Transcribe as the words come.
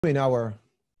in our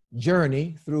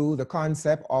journey through the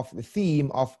concept of the theme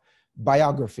of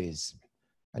biographies.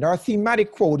 And our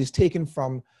thematic quote is taken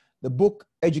from the book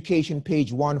Education,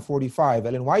 page 145.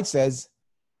 Ellen White says,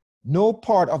 "No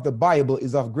part of the Bible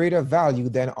is of greater value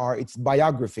than are its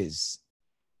biographies.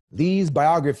 These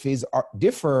biographies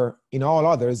differ in all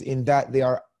others in that they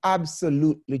are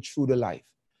absolutely true to life."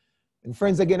 And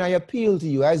friends, again, I appeal to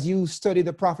you as you study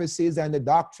the prophecies and the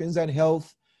doctrines and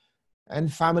health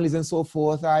and families and so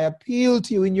forth, I appeal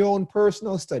to you in your own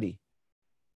personal study.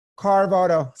 Carve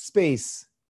out a space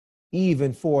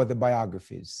even for the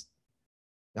biographies.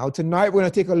 Now tonight we're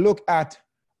going to take a look at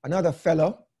another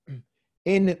fellow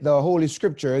in the Holy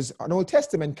Scriptures, an Old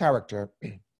Testament character.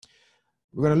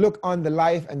 We're going to look on the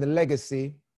life and the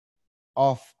legacy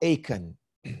of Achan.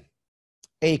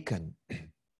 Achan.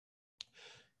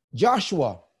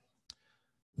 Joshua,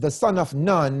 the son of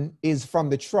Nun, is from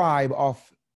the tribe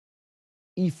of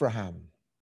Ephraim.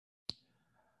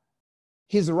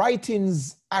 His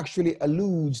writings actually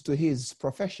allude to his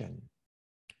profession.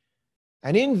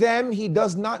 And in them, he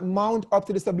does not mount up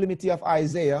to the sublimity of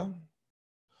Isaiah,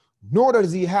 nor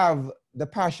does he have the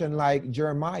passion like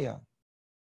Jeremiah.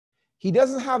 He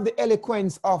doesn't have the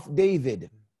eloquence of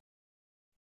David.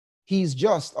 He's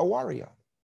just a warrior.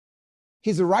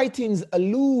 His writings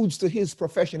allude to his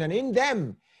profession, and in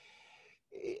them,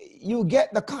 you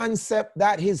get the concept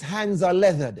that his hands are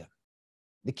leathered.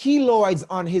 The keloids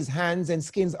on his hands and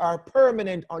skins are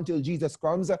permanent until Jesus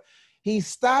comes. He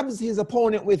stabs his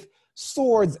opponent with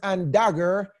swords and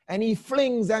dagger, and he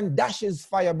flings and dashes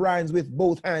firebrands with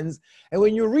both hands. And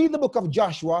when you read the book of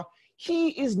Joshua, he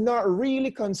is not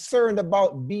really concerned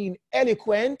about being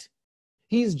eloquent.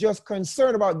 He's just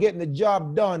concerned about getting the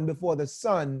job done before the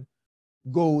sun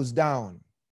goes down.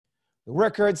 The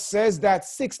record says that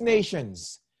 6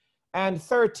 nations and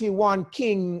 31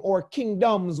 king or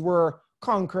kingdoms were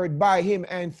conquered by him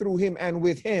and through him and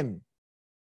with him.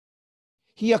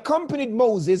 He accompanied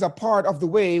Moses a part of the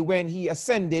way when he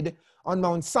ascended on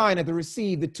Mount Sinai to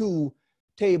receive the 2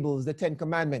 tables, the 10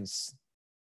 commandments.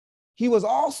 He was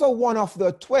also one of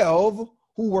the 12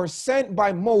 who were sent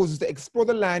by Moses to explore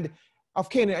the land of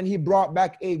Canaan, and he brought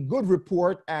back a good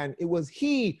report, and it was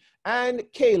he and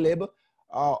Caleb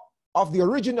of the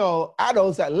original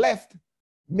adults that left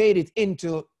made it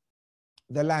into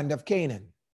the land of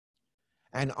Canaan.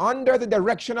 And under the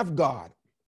direction of God,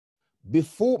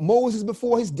 before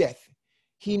his death,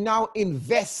 he now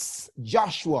invests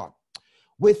Joshua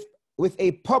with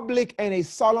a public and a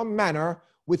solemn manner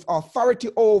with authority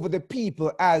over the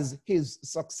people as his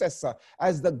successor.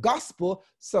 As the gospel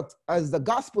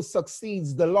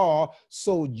succeeds the law,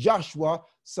 so Joshua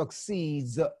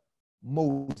succeeds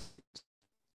Moses.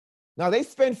 Now they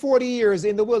spent 40 years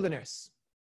in the wilderness.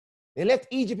 They left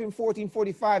Egypt in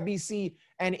 1445 BC,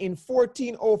 and in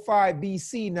 1405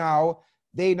 BC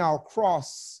they now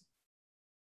cross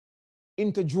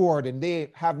into Jordan.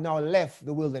 They have now left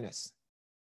the wilderness.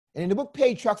 And in the book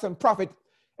Patriarchs and Prophets,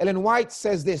 Ellen White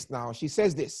says this now. She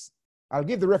says this. I'll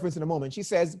give the reference in a moment. She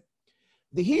says,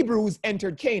 "The Hebrews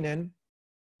entered Canaan,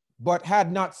 but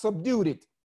had not subdued it.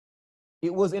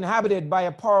 It was inhabited by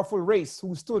a powerful race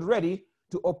who stood ready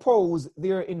to oppose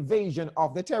their invasion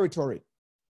of the territory."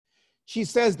 She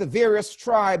says the various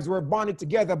tribes were bonded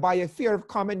together by a fear of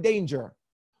common danger.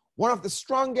 One of the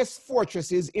strongest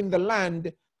fortresses in the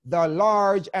land, the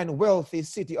large and wealthy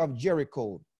city of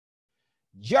Jericho.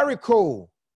 Jericho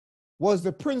was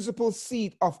the principal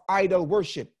seat of idol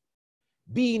worship,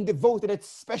 being devoted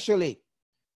especially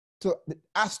to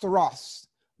Ashtaroth,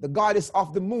 the goddess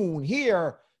of the moon.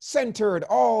 Here centered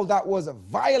all that was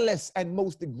vilest and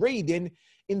most degrading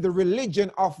in the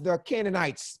religion of the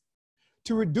Canaanites.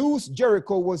 To reduce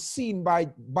Jericho was seen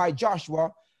by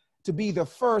Joshua to be the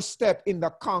first step in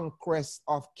the conquest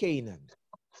of Canaan.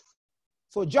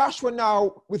 So Joshua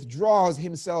now withdraws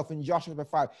himself in Joshua chapter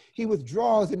 5. He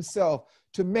withdraws himself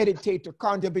to meditate, to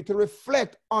contemplate, to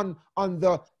reflect on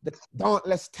the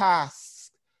dauntless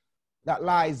task that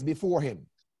lies before him.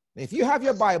 Now, if you have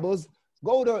your Bibles,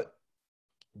 go to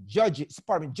Joshua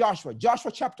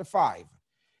chapter 5.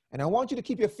 And I want you to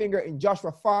keep your finger in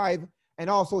Joshua 5 and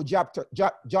also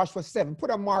Joshua 7.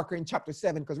 Put a marker in chapter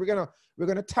 7 because we're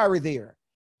gonna tarry there.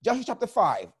 Joshua chapter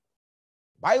 5.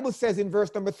 Bible says in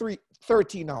verse number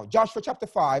 13 now. Joshua chapter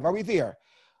 5. Are we there?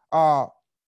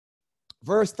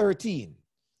 Verse 13.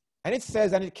 And it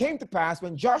says, "And it came to pass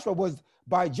when Joshua was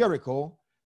by Jericho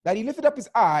that he lifted up his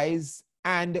eyes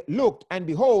and looked, and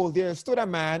behold, there stood a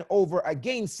man over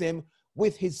against him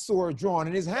with his sword drawn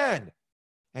in his hand.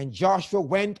 And Joshua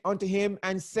went unto him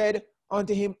and said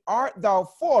unto him, Art thou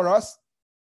for us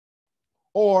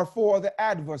or for the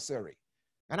adversary?"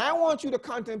 And I want you to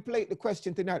contemplate the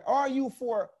question tonight. Are you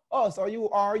for us, or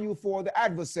are you for the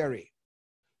adversary?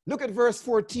 Look at verse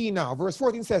 14 now. Verse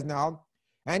 14 says now,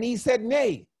 and he said,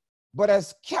 nay, but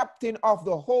as captain of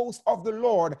the host of the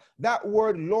Lord, that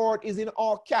word Lord is in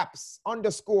all caps,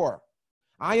 underscore,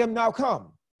 I am now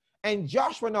come. And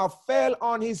Joshua now fell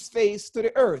on his face to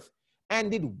the earth and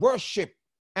did worship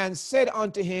and said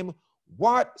unto him,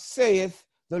 what saith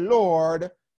the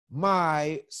Lord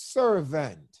my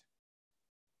servant?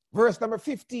 Verse number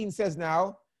 15 says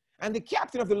now, and the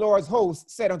captain of the Lord's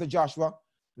host said unto Joshua,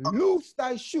 loose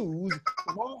thy shoes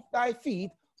from off thy feet,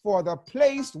 for the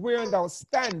place wherein thou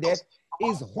standest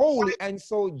is holy. And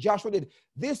so Joshua did.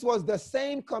 This was the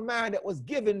same command that was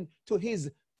given to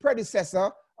his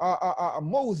predecessor,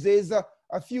 Moses,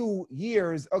 a few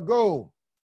years ago.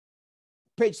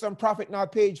 Page Some Prophet now,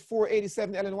 page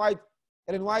 487, Ellen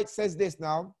White says this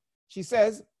now. She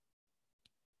says,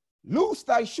 loose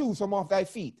thy shoes from off thy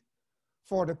feet,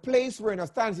 for the place wherein thou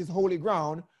standest is holy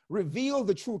ground. Reveal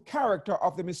the true character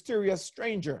of the mysterious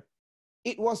stranger.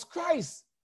 It was Christ,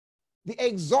 the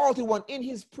exalted one in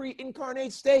his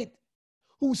pre-incarnate state,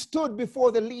 who stood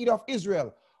before the leader of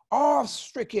Israel,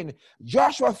 awe-stricken.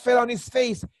 Joshua fell on his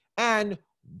face and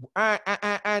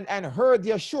heard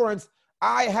the assurance,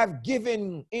 I have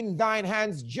given in thine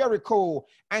hands Jericho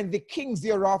and the kings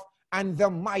thereof and the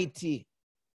mighty.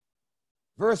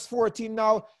 Verse 14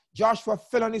 now, Joshua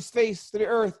fell on his face to the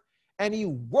earth and he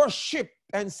worshipped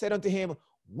and said unto him,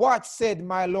 what said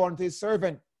my Lord unto his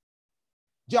servant?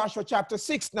 Joshua chapter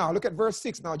 6 now, look at verse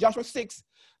 6 now. Joshua 6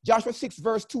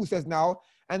 verse 2 says now,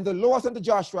 and the Lord said unto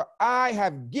Joshua, I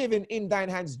have given in thine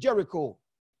hands Jericho.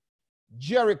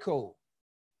 Jericho.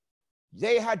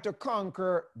 They had to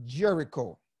conquer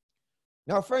Jericho.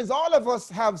 Now, friends, all of us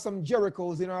have some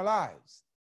Jerichos in our lives.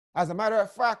 As a matter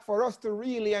of fact, for us to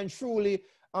really and truly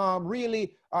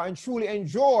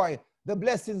enjoy the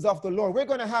blessings of the Lord, we're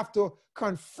going to have to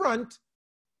confront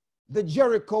the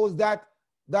Jerichos that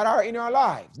are in our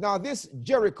lives. Now, this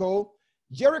Jericho,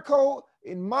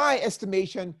 in my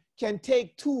estimation, can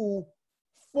take two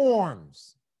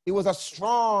forms. It was a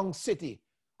strong city,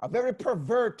 a very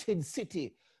perverted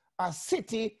city, a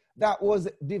city that was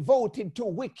devoted to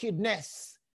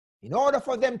wickedness. In order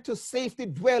for them to safely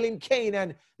dwell in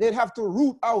Canaan, they'd have to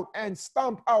root out and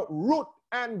stomp out, root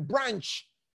and branch.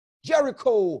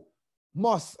 Jericho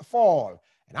must fall.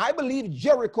 And I believe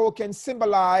Jericho can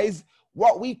symbolize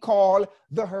what we call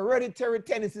the hereditary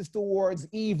tendencies towards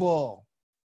evil.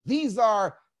 These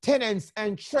are tenets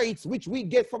and traits which we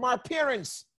get from our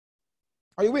parents.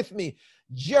 Are you with me?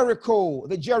 Jericho,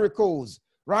 the Jerichos,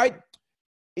 right?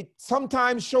 It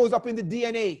sometimes shows up in the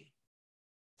DNA.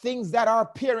 Things that our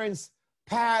parents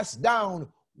passed down,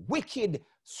 wicked,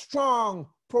 strong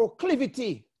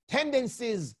proclivity,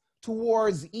 tendencies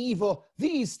towards evil.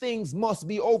 These things must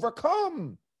be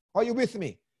overcome. Are you with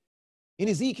me? In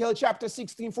Eccl chapter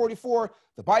 16:44,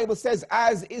 the Bible says,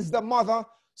 as is the mother,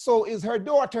 so is her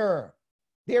daughter.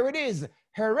 There it is,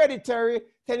 hereditary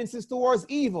tendencies towards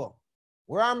evil.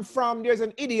 Where I'm from, there's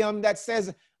an idiom that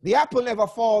says, the apple never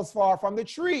falls far from the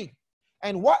tree.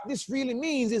 And what this really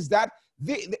means is that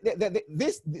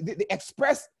the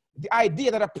express the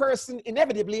idea that a person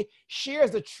inevitably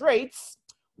shares the traits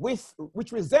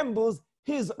which resembles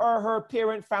his or her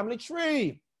parent family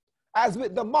tree. As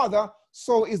with the mother,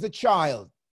 so is the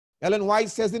child. Ellen White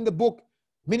says in the book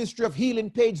Ministry of Healing,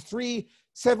 page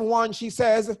 371, she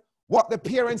says, what the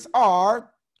parents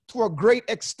are, to a great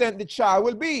extent the child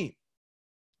will be.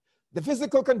 The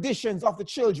physical conditions of the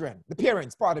children, the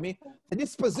parents, pardon me, the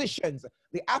dispositions,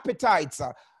 the appetites,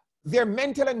 their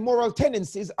mental and moral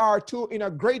tendencies are to, in a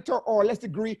greater or less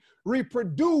degree,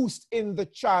 reproduced in the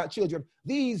children.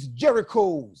 These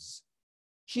Jerichos,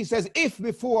 she says, if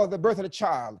before the birth of the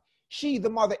child, she, the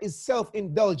mother, is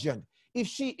self-indulgent, if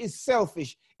she is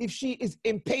selfish, if she is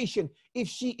impatient, if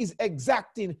she is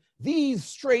exacting,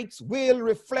 these traits will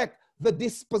reflect the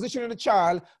disposition of the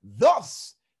child.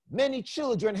 Thus, many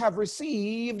children have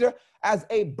received as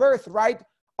a birthright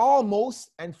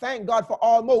almost, and thank God for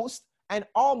almost, and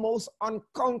almost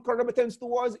unconquerable tendencies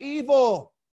towards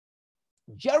evil.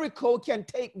 Jericho can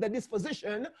take the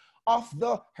disposition of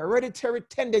the hereditary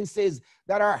tendencies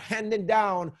that are handed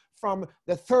down from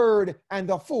the third and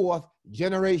the fourth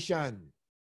generation.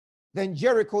 Then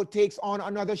Jericho takes on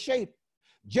another shape.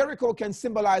 Jericho can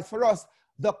symbolize for us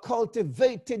the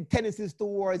cultivated tendencies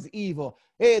towards evil.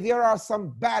 Hey, there are some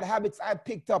bad habits I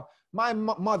picked up. My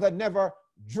mother never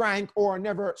drank or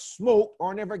never smoked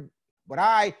or never, but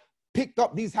I picked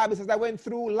up these habits as I went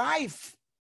through life.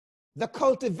 The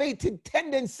cultivated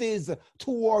tendencies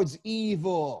towards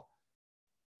evil.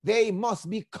 They must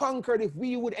be conquered if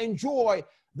we would enjoy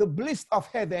the bliss of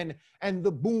heaven and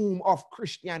the boom of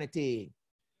Christianity.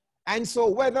 And so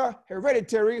whether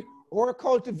hereditary or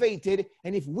cultivated,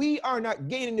 and if we are not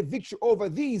gaining the victory over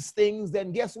these things,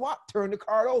 then guess what? Turn the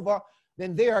card over,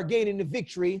 then they are gaining the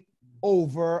victory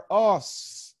over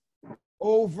us.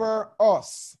 Over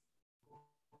us.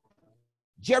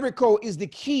 Jericho is the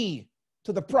key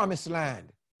to the promised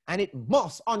land, and it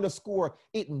must, underscore,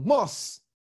 it must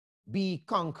be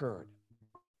conquered.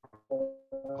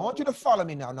 I want you to follow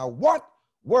me now. Now, what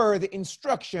were the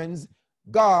instructions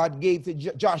God gave to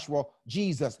Joshua,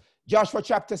 Jesus? Joshua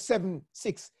chapter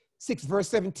 6 verse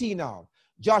 17 now.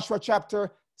 Joshua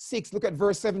chapter 6, look at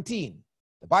verse 17.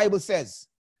 The Bible says,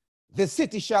 the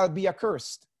city shall be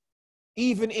accursed,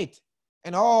 even it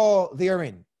and all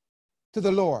therein, to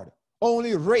the Lord.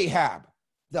 Only Rahab,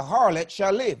 the harlot,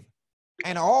 shall live,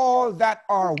 and all that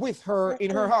are with her in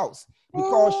her house,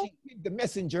 because she hid the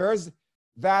messengers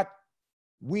that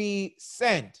we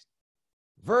sent.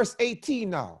 Verse 18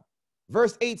 now.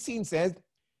 Verse 18 says,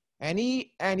 and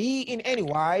ye in any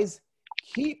wise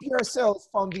keep yourselves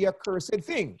from the accursed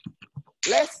thing,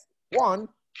 lest one,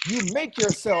 you make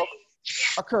yourself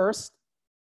accursed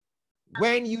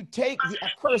when you take the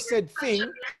accursed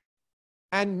thing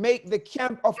and make the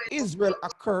camp of Israel a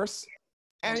curse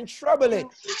and trouble it.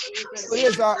 So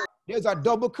there's a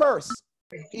double curse.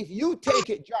 If you take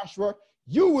it, Joshua,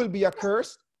 you will be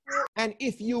accursed. And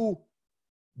if you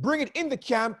bring it in the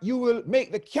camp, you will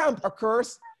make the camp a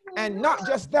curse. And not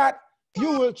just that,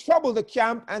 you will trouble the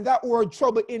camp. And that word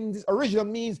trouble in this original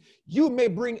means you may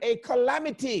bring a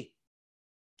calamity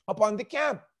upon the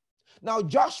camp. Now,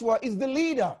 Joshua is the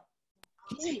leader.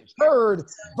 He heard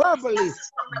verbally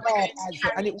God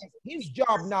answer, and it was his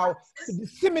job now to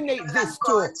disseminate this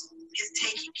to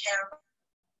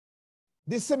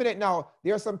disseminate. Now,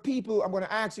 there are some people, I'm going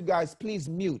to ask you guys, please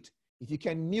mute. If you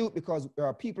can mute, because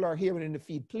people are hearing in the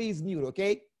feed, please mute,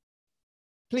 okay?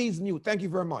 Please mute. Thank you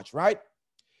very much, right?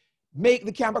 Make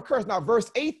the camp a curse. Now, verse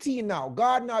 18 now,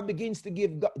 God now begins to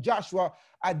give Joshua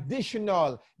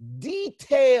additional,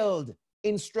 detailed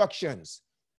instructions.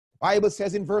 Bible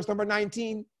says in verse number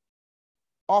 19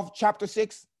 of chapter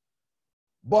 6,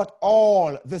 but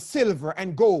all the silver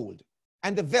and gold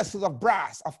and the vessels of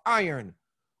brass, of iron,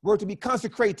 were to be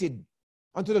consecrated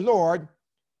unto the Lord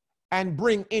and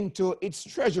bring into its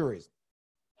treasuries.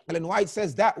 Ellen White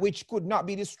says that which could not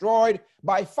be destroyed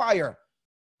by fire,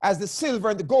 as the silver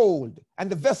and the gold and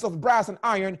the vessels of brass and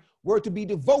iron were to be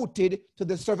devoted to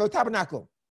the service of the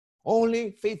tabernacle. Only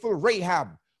faithful Rahab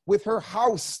with her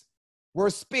house were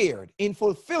spared in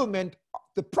fulfillment of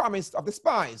the promise of the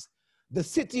spies. The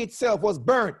city itself was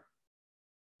burnt,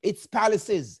 its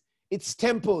palaces, its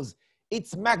temples,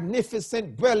 its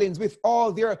magnificent dwellings with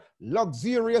all their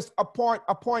luxurious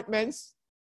appointments,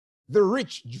 the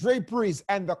rich draperies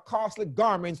and the costly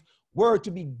garments were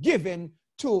to be given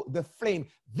to the flame.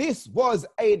 This was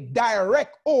a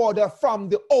direct order from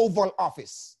the Oval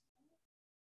Office.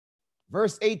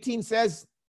 Verse 18 says,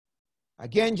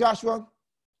 again, Joshua,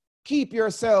 keep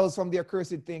yourselves from the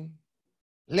accursed thing,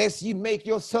 lest you make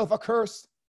yourself accursed.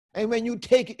 And when you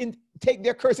take the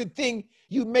accursed thing,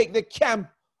 you make the camp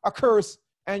a curse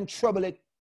and trouble it.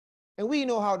 And we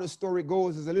know how the story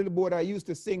goes. As a little boy, I used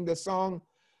to sing the song,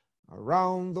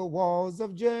 around the walls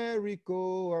of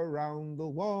Jericho, around the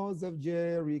walls of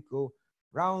Jericho,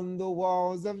 round the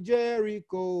walls of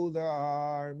Jericho, the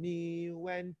army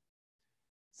went.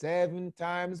 7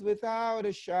 times without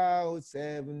a shout,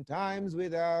 7 times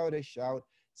without a shout,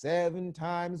 7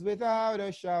 times without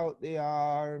a shout, the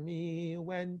army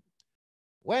went.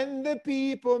 When the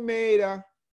people made a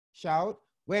shout,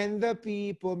 when the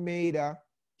people made a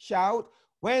shout,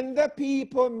 when the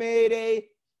people made a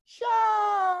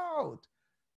shout,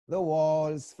 the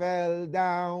walls fell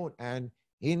down and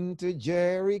into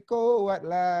Jericho at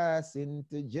last,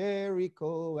 into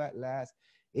Jericho at last.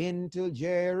 Into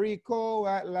Jericho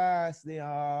at last the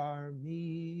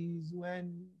armies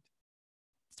went.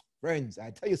 Friends, I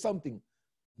tell you something.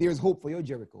 There is hope for your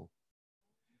Jericho.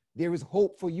 There is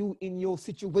hope for you in your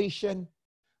situation.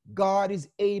 God is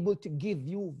able to give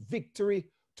you victory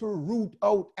to root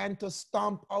out and to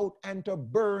stomp out and to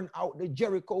burn out the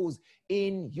Jerichos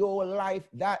in your life,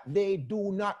 that they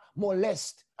do not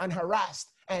molest and harass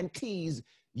and tease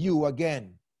you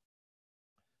again.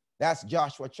 That's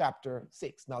Joshua chapter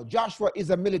 6. Now, Joshua is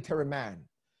a military man.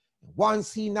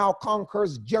 Once he now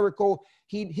conquers Jericho,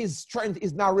 his strength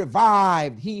is now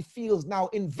revived. He feels now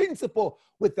invincible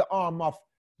with the arm of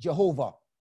Jehovah.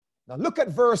 Now, look at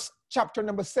chapter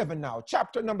number 7 now.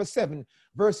 Chapter number 7,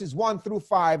 verses 1 through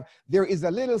 5. There is a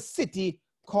little city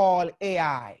called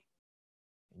Ai.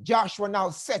 Joshua now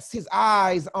sets his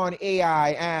eyes on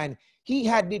Ai, and he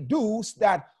had deduced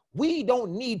that we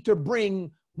don't need to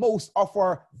bring most of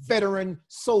our veteran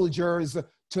soldiers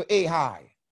to Achan.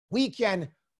 We can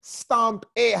stomp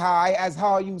Achan as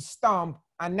how you stomp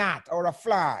a gnat or a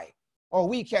fly. Or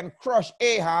we can crush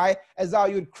Achan as how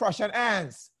you'd crush an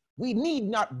ant. We need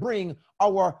not bring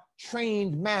our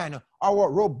trained man,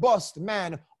 our robust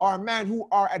man, our men who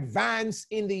are advanced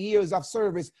in the years of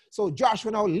service. So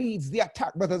Joshua now leads the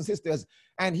attack, brothers and sisters,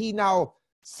 and he now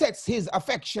sets his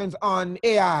affections on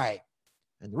Achan.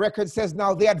 And the record says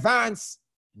now they advance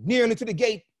nearly to the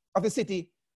gate of the city,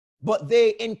 but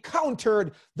they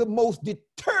encountered the most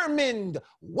determined,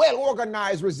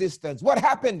 well-organized resistance. What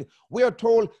happened? We are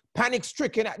told,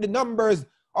 panic-stricken at the numbers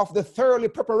of the thoroughly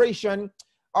preparation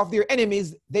of their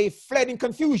enemies, they fled in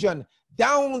confusion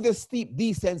down the steep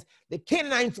descents. The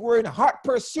Canaanites were in hot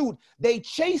pursuit. They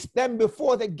chased them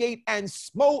before the gate and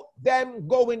smote them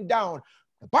going down.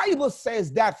 The Bible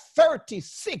says that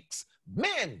 36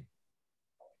 men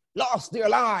lost their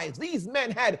lives. These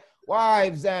men had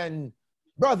wives and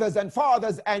brothers and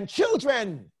fathers and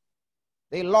children.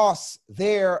 They lost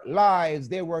their lives.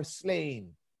 They were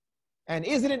slain. And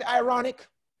isn't it ironic?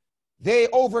 They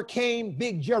overcame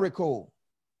big Jericho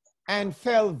and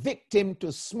fell victim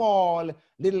to small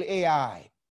little Ai.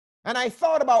 And I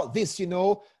thought about this, you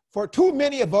know, for too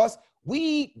many of us,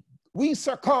 we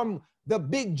succumb the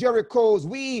big Jerichos.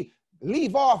 We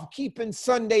leave off keeping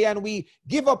Sunday and we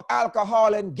give up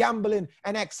alcohol and gambling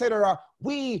and etc.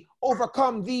 We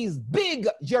overcome these big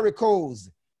Jerichos.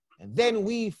 And then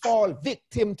we fall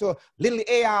victim to little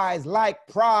Ai's like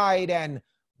pride and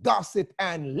gossip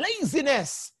and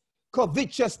laziness,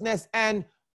 covetousness and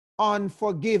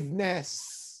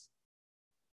unforgiveness.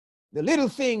 The little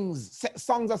things,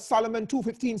 Songs of Solomon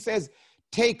 2:15 says,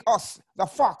 take us the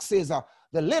foxes,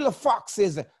 the little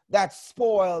foxes that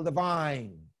spoil the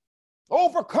vine.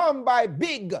 Overcome by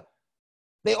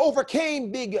they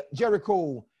overcame big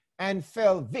Jericho and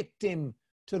fell victim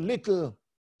to little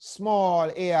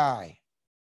small Ai.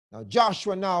 Now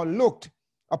Joshua now looked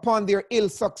upon their ill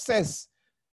success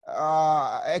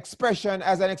expression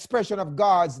as an expression of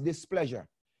God's displeasure.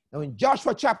 Now in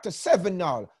Joshua chapter 7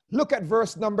 now, look at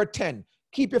verse number 10.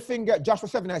 Keep your finger at Joshua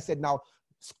 7, I said now.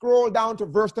 Scroll down to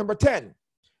verse number 10.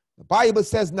 The Bible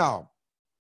says now,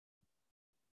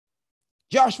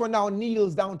 Joshua now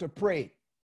kneels down to pray.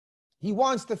 He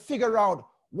wants to figure out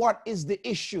what is the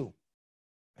issue.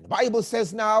 And the Bible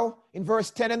says now in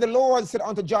verse 10, and the Lord said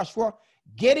unto Joshua,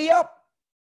 get thee up.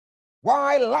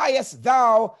 Why liest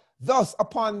thou thus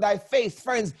upon thy face?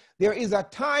 Friends, there is a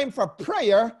time for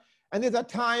prayer and there's a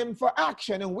time for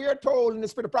action. And we're told in the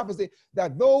spirit of prophecy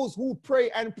that those who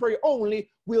pray and pray only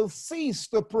will cease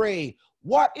to pray.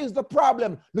 What is the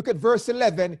problem? Look at verse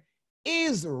 11.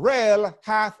 Israel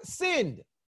hath sinned.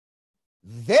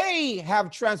 They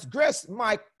have transgressed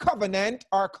my covenant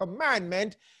or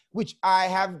commandment, which I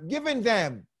have given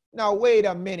them. Now, wait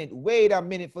a minute.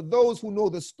 For those who know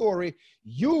the story,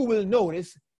 you will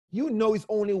notice, it's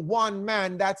only one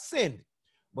man that sinned.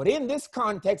 But in this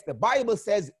context, the Bible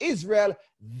says, Israel,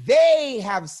 they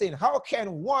have sinned. How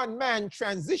can one man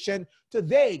transition to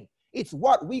they? It's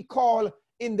what we call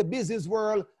in the business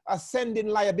world ascending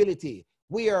liability,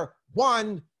 where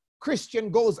one Christian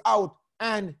goes out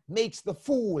and makes the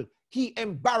fool. He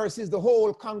embarrasses the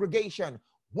whole congregation.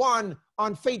 One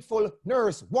unfaithful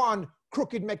nurse, one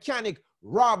crooked mechanic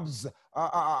robs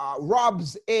a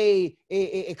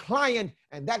client,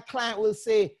 and that client will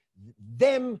say,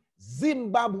 them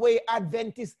Zimbabwe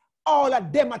Adventists, all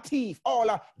of them a thief, all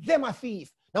of them a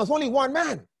thief. Now it's only one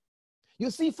man.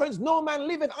 You see, friends, no man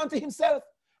liveth unto himself,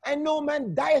 and no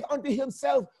man dieth unto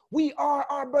himself. We are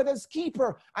our brother's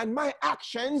keeper, and my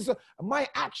actions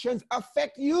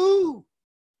affect you.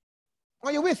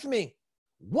 Are you with me?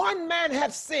 One man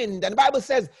hath sinned, and the Bible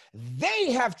says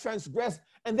they have transgressed,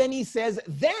 and then he says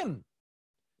them.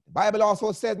 The Bible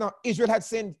also says now Israel had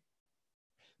sinned.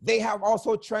 They have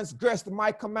also transgressed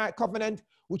my covenant,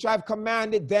 which I've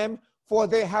commanded them, for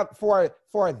they have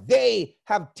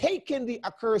taken the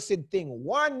accursed thing,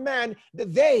 one man,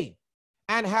 they,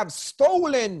 and have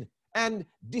stolen and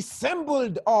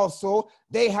dissembled also.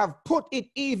 They have put it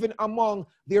even among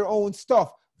their own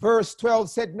stuff. Verse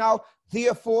 12 said, now,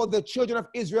 therefore the children of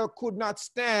Israel could not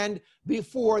stand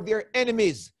before their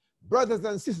enemies. Brothers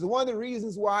and sisters, one of the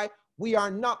reasons why we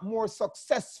are not more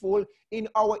successful in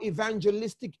our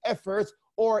evangelistic efforts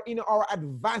or in our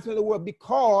advancement of the world,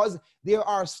 because there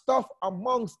are stuff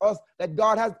amongst us that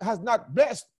God has not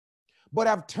blessed, but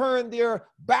have turned their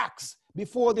backs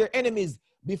before their enemies,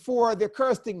 before their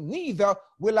cursed thing. Neither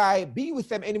will I be with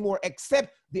them anymore,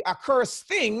 except the accursed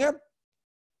thing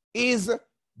is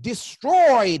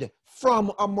destroyed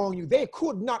from among you. They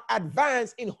could not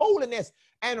advance in holiness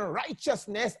and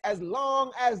righteousness as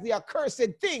long as the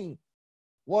accursed thing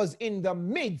was in the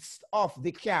midst of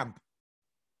the camp.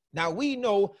 Now we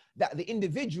know that the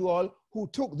individual who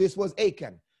took this was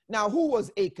Achan. Now who was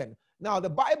Achan? Now the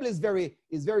Bible is very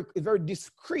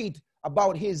discreet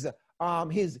about his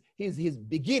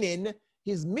beginning.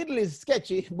 His middle is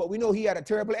sketchy, but we know he had a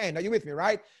terrible end. Are you with me,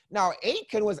 right? Now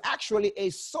Achan was actually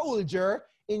a soldier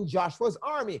in Joshua's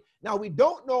army. Now we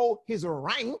don't know his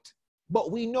rank,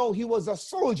 but we know he was a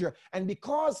soldier. And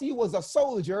because he was a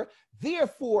soldier,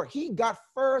 therefore he got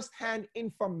firsthand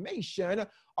information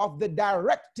of the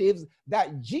directives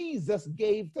that Jesus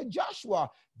gave to Joshua.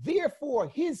 Therefore,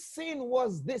 his sin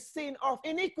was the sin of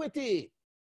iniquity.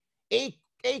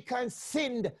 Achan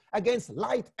sinned against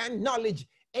light and knowledge.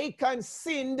 Achan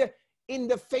sinned in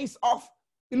the face of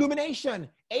illumination.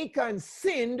 Achan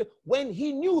sinned when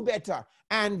he knew better.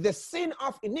 And the sin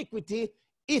of iniquity,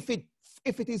 if it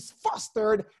is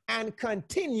fostered and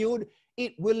continued,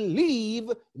 it will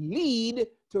lead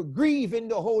to grieving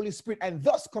the Holy Spirit and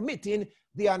thus committing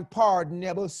the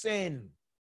unpardonable sin.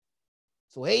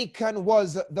 So Achan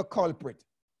was the culprit.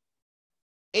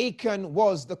 Achan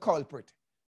was the culprit.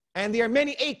 And there are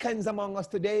many Achans among us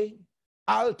today,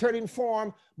 altered in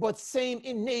form, but same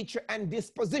in nature and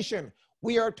disposition.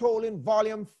 We are told in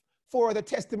volume 4 of the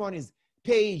Testimonies,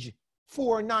 page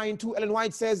 492, Ellen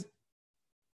White says,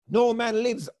 no man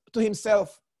lives to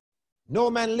himself. No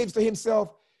man lives to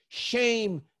himself.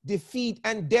 Shame, defeat,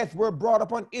 and death were brought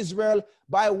upon Israel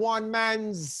by one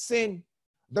man's sin.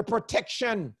 The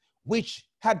protection which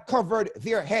had covered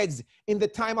their heads in the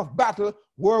time of battle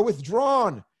were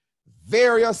withdrawn.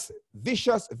 Various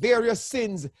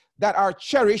sins that are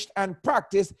cherished and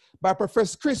practiced by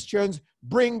professed Christians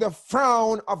bring the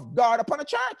frown of God upon a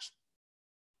church.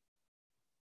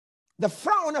 The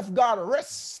frown of God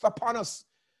rests upon us.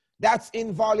 That's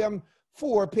in volume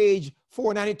 4, page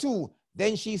 492.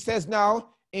 Then she says now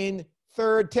in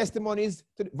volume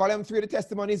 3 of the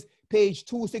Testimonies, page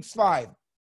 265,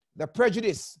 the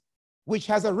prejudice which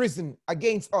has arisen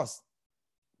against us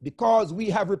because we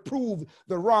have reproved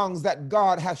the wrongs that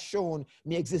God has shown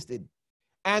me existed,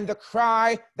 and the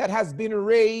cry that has been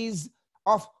raised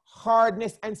of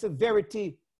hardness and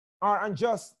severity are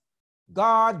unjust.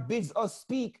 God bids us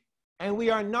speak, and we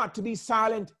are not to be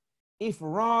silent if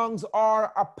wrongs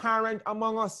are apparent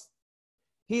among us,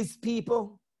 his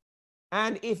people,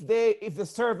 and if the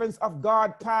servants of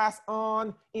God pass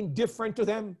on indifferent to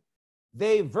them,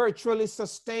 they virtually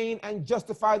sustain and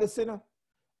justify the sinner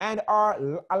and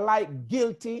are alike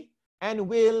guilty and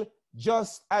will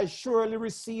just as surely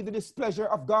receive the displeasure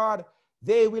of God.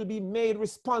 They will be made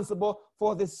responsible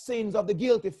for the sins of the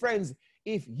guilty. Friends,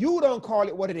 if you don't call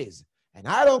it what it is, and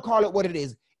I don't call it what it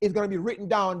is, it's going to be written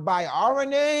down by our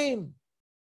name.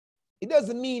 It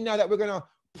doesn't mean now that we're going to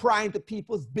pry into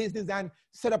people's business and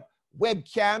set up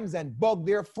webcams and bug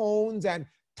their phones and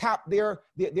tap their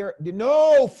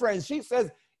no, friends. She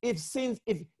says,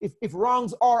 if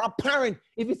wrongs are apparent,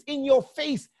 if it's in your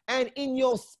face and in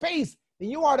your space, then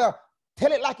you ought to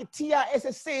tell it like a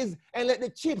TISS says and let the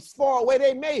chips fall where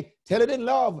they may. Tell it in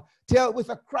love. Tell it with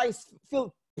a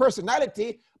Christ-filled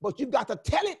personality, but you've got to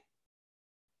tell it.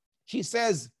 She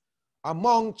says,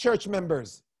 among church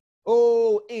members,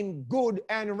 oh, in good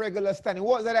and regular standing.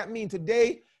 What does that mean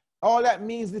today? All that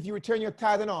means is if you return your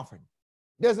tithe and offering.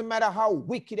 Doesn't matter how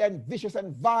wicked and vicious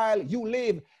and vile you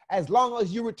live, as long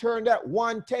as you return that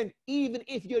 1/10, even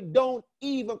if you don't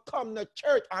even come to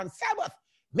church on Sabbath,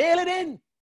 mail it in.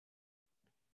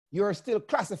 You're still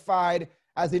classified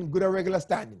as in good or regular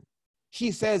standing.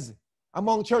 She says,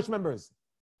 among church members,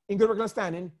 in good or regular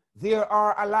standing, there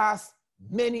are, alas,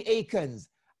 many Achans,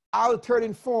 altered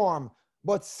in form,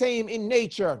 but same in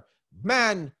nature.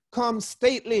 Man comes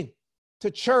stately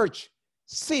to church,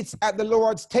 sits at the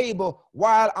Lord's table,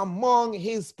 while among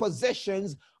his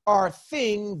possessions are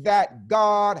things that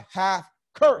God hath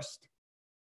cursed.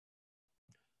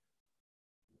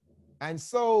 And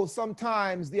so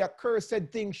sometimes the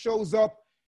accursed thing shows up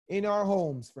in our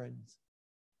homes, friends.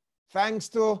 Thanks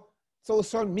to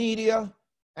social media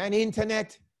and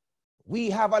internet, we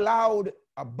have allowed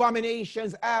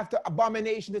abominations after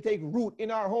abomination to take root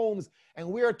in our homes. And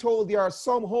we are told there are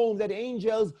some homes that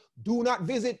angels do not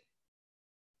visit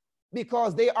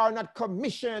because they are not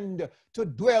commissioned to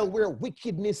dwell where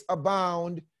wickedness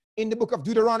abound. In the book of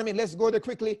Deuteronomy, let's go there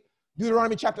quickly.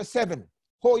 Deuteronomy chapter 7.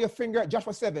 Hold your finger at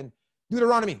Joshua 7.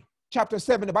 Deuteronomy chapter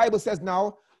 7, the Bible says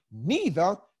now,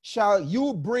 neither shall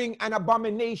you bring an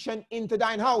abomination into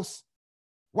thine house.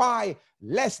 Why?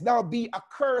 Lest thou be a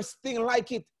cursed thing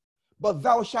like it, but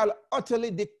thou shalt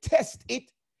utterly detest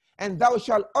it, and thou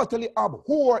shalt utterly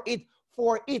abhor it,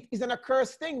 for it is an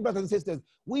accursed thing, brothers and sisters.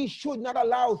 We should not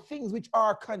allow things which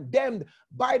are condemned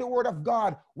by the word of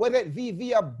God, whether it be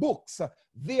via books,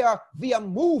 via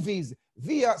movies,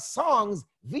 via songs,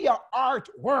 via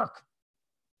artwork.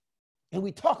 And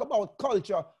we talk about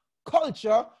culture.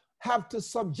 Culture have to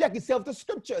subject itself to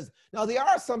scriptures. Now, there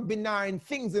are some benign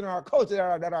things in our culture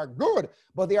that are good,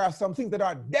 but there are some things that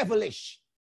are devilish,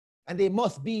 and they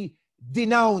must be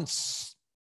denounced.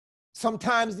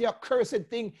 Sometimes the accursed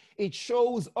thing, it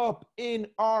shows up in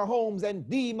our homes, and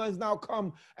demons now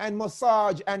come and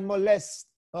massage and molest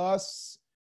us.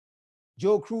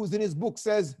 Joe Cruz in his book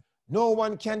says, no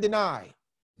one can deny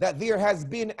that there has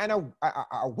been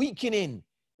a weakening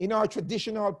in our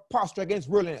traditional posture against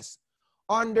worldliness.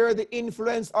 Under the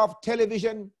influence of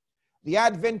television, the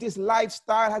Adventist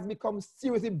lifestyle has become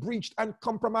seriously breached and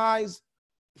compromised.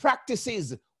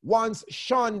 Practices once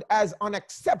shunned as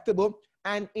unacceptable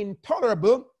and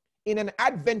intolerable in an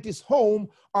Adventist home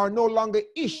are no longer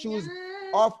issues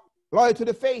of loyalty to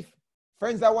the faith.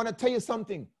 Friends, I want to tell you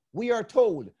something. We are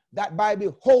told that by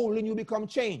beholding you become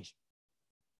changed.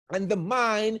 And the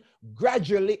mind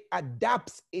gradually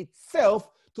adapts itself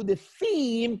to the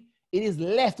theme it is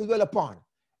left to dwell upon.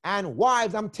 And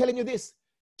wives, I'm telling you this,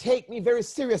 take me very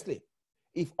seriously.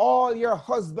 If all your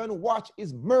husband watch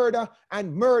is murder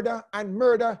and murder and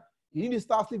murder, you need to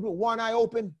start sleeping with one eye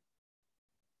open.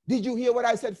 Did you hear what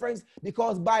I said, friends?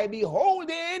 Because by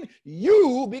beholding,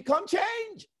 you become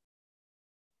changed.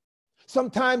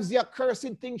 Sometimes the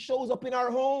accursed thing shows up in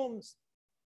our homes.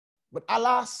 But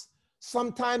alas,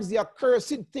 sometimes the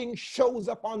accursed thing shows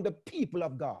up on the people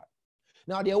of God.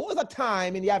 Now, there was a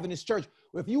time in the Adventist church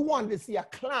where if you wanted to see a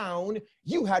clown,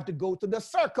 you had to go to the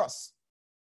circus.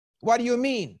 What do you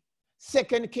mean?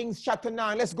 2 Kings chapter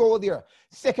 9. Let's go there.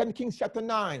 2 Kings chapter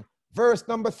 9. Verse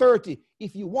number 30.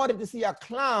 If you wanted to see a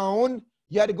clown,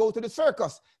 you had to go to the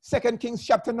circus. 2 Kings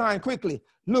chapter 9, quickly.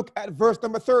 Look at verse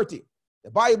number 30.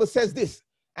 The Bible says this,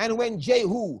 and when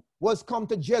Jehu was come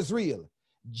to Jezreel,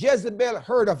 Jezebel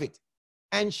heard of it,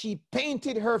 and she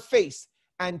painted her face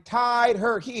and tied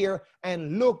her hair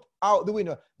and looked out the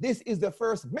window. This is the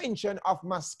first mention of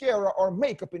mascara or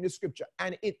makeup in the scripture,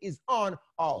 and it is on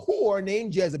a whore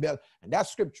named Jezebel, and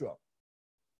that's scriptural.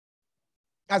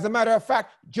 As a matter of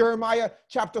fact, Jeremiah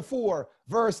chapter 4,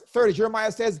 verse 30,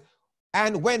 Jeremiah says,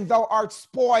 and when thou art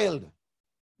spoiled,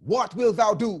 what wilt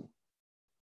thou do?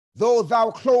 Though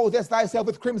thou clothest thyself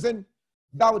with crimson,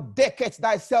 thou deckest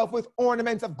thyself with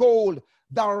ornaments of gold,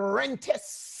 thou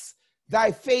rentest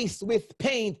thy face with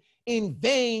paint, in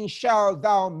vain shalt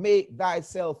thou make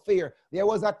thyself fair. There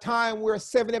was a time where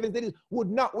 7 Adventists would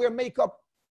not wear makeup.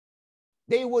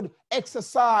 They would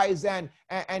exercise and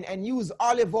use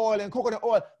olive oil and coconut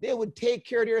oil. They would take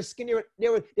care of their skin. They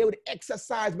would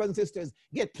exercise, brothers and sisters.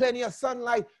 Get plenty of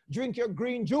sunlight. Drink your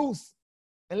green juice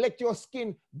and let your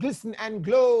skin glisten and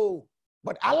glow.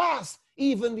 But alas,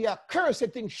 even the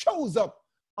accursed thing shows up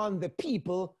on the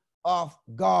people of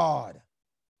God.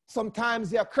 Sometimes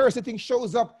the accursed thing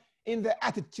shows up in the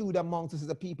attitude amongst us as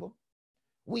a people.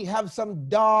 We have some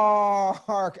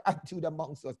dark attitude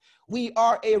amongst us. We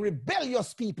are a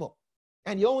rebellious people.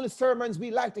 And the only sermons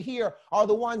we like to hear are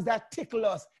the ones that tickle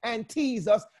us and tease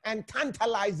us and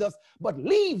tantalize us, but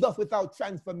leave us without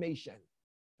transformation.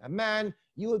 A man,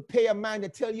 you will pay a man to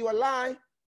tell you a lie.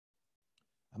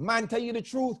 A man tell you the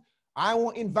truth. I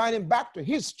won't invite him back to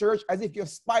his church as if you're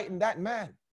spiting that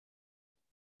man.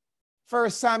 1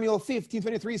 Samuel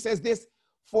 15:23 says this,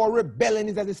 for rebellion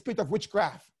is as the spirit of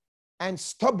witchcraft, and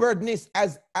stubbornness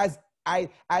as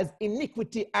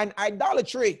iniquity and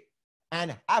idolatry.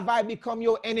 And have I become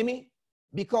your enemy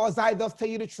because I thus tell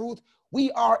you the truth?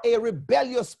 We are a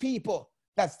rebellious people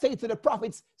that say to the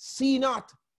prophets, see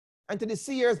not, and to the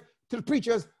seers, to the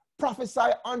preachers,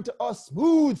 prophesy unto us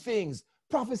smooth things.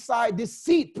 Prophesy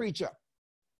deceit, preacher.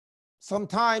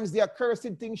 Sometimes the accursed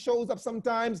thing shows up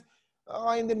sometimes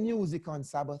in the music on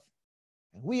Sabbath.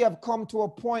 And we have come to a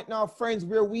point now, friends,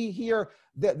 where we hear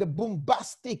the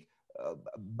bombastic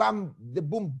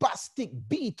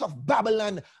beat of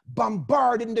Babylon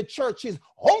bombarding the churches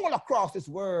all across this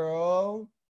world.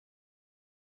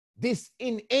 This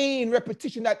inane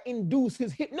repetition that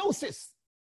induces hypnosis.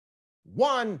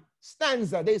 One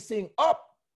stanza, they sing up,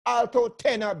 alto,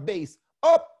 tenor, bass,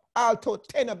 up, alto,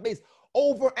 tenor, bass,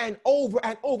 over and over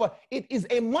and over. It is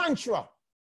a mantra.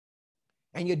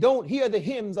 And you don't hear the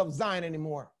hymns of Zion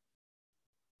anymore.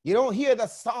 You don't hear the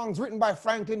songs written by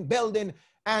Franklin Belden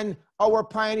and our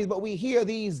pioneers, but we hear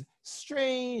these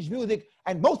strange music,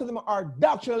 and most of them are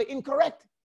doctrinally incorrect.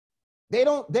 They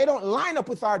don't line up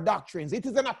with our doctrines. It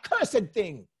is an accursed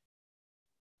thing.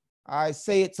 I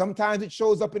say it, sometimes it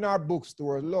shows up in our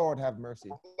bookstore. Lord have mercy.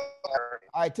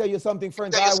 I tell you something,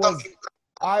 friends.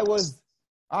 I was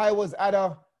at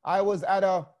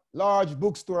a large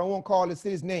bookstore. I won't call the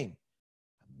city's name.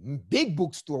 Big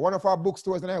bookstore, one of our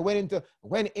bookstores, and I went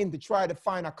in to try to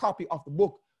find a copy of the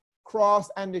book Cross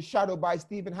and the Shadow by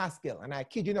Stephen Haskell. And I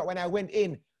kid you not, when I went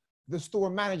in, the store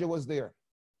manager was there.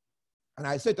 And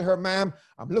I said to her, ma'am,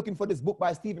 I'm looking for this book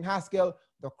by Stephen Haskell,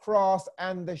 The Cross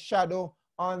and the Shadow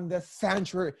on the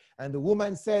Sanctuary. And the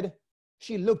woman said,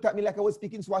 she looked at me like I was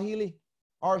speaking Swahili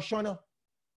or Shona.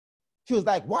 She was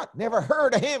like, what? Never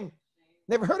heard of him.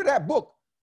 Never heard of that book.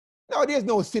 No, there's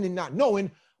no sin in not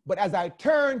knowing. But as I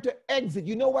turned to exit,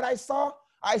 you know what I saw?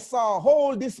 I saw a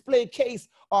whole display case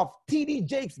of T.D.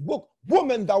 Jakes' book,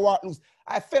 Woman Thou Art Loose.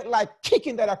 I felt like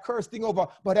kicking that accursed thing over,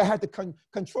 but I had to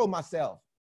control myself.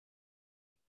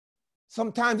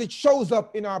 Sometimes it shows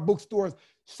up in our bookstores.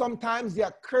 Sometimes the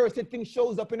accursed thing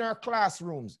shows up in our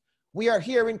classrooms. We are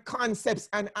hearing concepts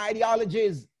and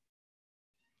ideologies.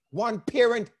 One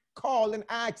parent called and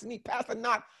asked me, Pastor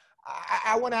Knott,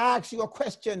 I want to ask you a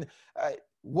question.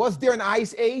 Was there an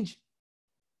ice age?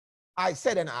 I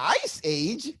said, an ice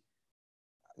age?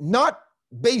 Not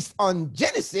based on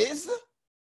Genesis.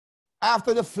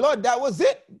 After the flood, that was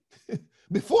it.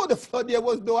 Before the flood, there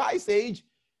was no ice age.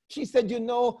 She said, you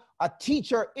know, a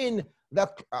teacher in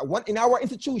our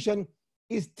institution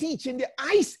is teaching the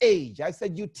ice age. I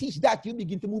said, you teach that, you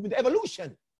begin to move into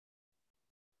evolution.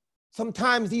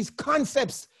 Sometimes these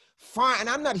concepts, fine, and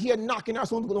I'm not here knocking our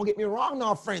soul, don't get me wrong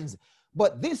now, friends,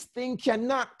 but this thing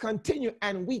cannot continue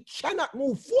and we cannot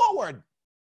move forward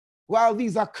while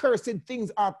these accursed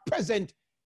things are present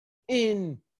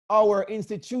in our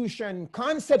institution.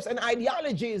 Concepts and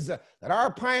ideologies that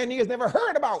our pioneers never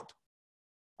heard about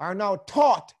are now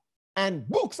taught, and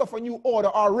books of a new order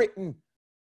are written,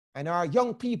 and our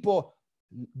young people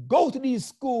go to these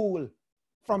schools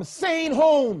from sane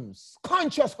homes,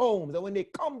 conscious homes, and when they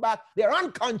come back, they're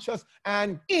unconscious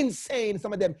and insane,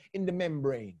 some of them in the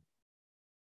membrane.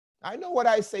 I know what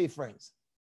I say, friends.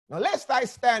 Now, lest I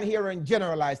stand here and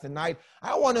generalize tonight,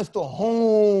 I want us to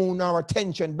hone our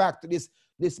attention back to this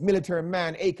military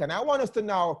man, Achan. I want us to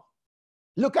now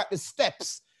look at the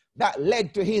steps that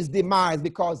led to his demise,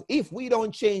 because if we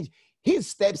don't change, his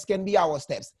steps can be our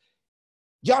steps.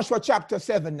 Joshua chapter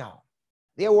 7 now.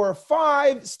 There were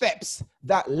 5 steps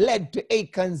that led to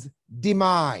Achan's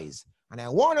demise. And I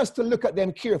want us to look at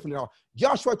them carefully now.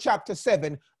 Joshua chapter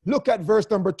 7, look at verse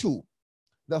number 2.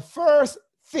 The first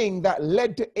thing that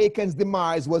led to Achan's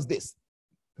demise was this.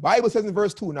 The Bible says in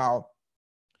verse 2 now,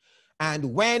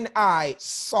 and when I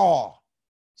saw,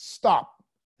 stop,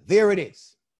 there it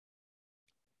is.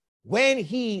 When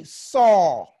he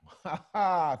saw,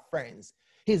 friends,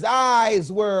 his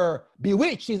eyes were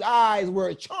bewitched, his eyes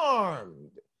were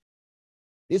charmed.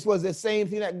 This was the same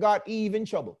thing that got Eve in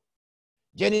trouble.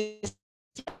 Genesis,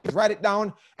 write it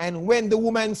down, and when the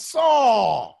woman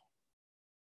saw,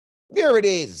 there it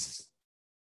is.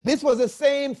 This was the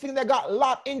same thing that got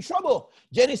Lot in trouble.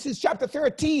 Genesis chapter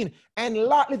 13, and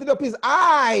Lot lifted up his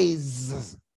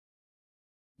eyes.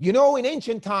 You know, in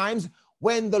ancient times,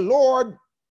 when the Lord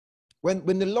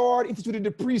instituted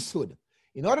the priesthood,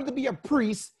 in order to be a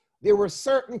priest, there were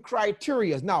certain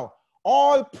criteria. Now,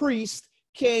 all priests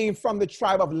came from the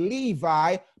tribe of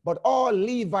Levi, but all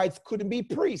Levites couldn't be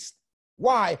priests.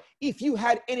 Why? If you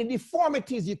had any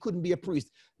deformities, you couldn't be a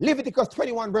priest. Leviticus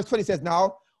 21 verse 20 says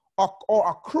now, or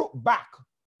a crook back,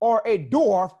 or a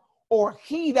dwarf, or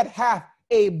he that hath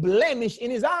a blemish in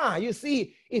his eye. You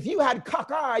see, if you had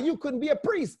cock eye, you couldn't be a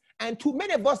priest. And too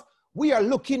many of us, we are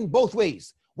looking both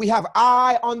ways. We have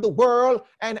eye on the world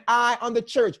and eye on the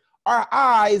church. Our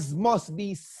eyes must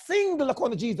be single,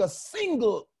 according to Jesus,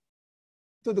 single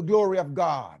to the glory of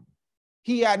God.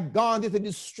 He had gone there to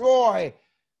destroy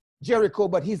Jericho,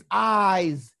 but his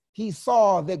eyes, he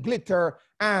saw the glitter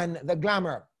and the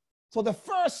glamour. So the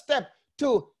first step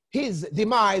to his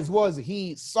demise was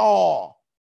he saw.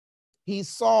 He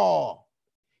saw.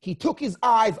 He took his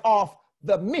eyes off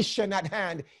the mission at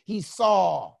hand. He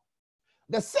saw.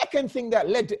 The second thing that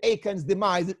led to Achan's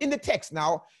demise in the text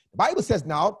now, the Bible says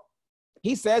now,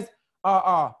 he says,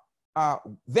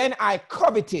 then I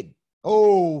coveted.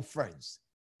 Oh, friends.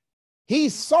 He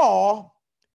saw,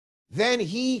 then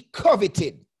he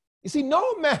coveted. You see,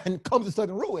 no man comes to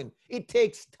sudden ruin. It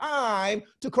takes time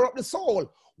to corrupt the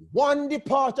soul. One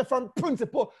departure from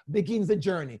principle begins the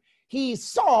journey. He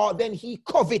saw, then he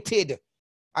coveted.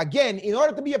 Again, in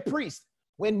order to be a priest,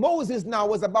 when Moses now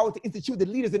was about to institute the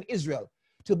leaders in Israel,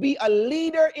 to be a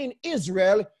leader in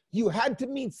Israel, you had to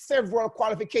meet several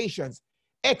qualifications.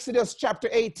 Exodus chapter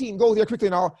 18, go there quickly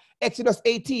now. Exodus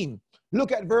 18,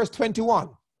 Look at verse 21.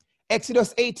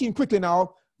 Exodus 18, quickly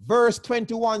now. Verse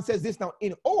 21 says this now.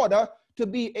 In order to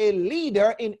be a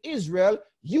leader in Israel,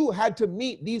 you had to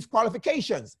meet these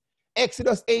qualifications.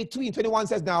 Exodus 18:21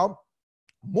 says now,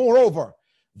 moreover,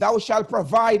 thou shalt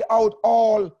provide out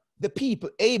all the people,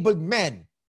 able men,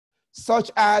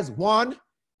 such as 1,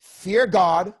 fear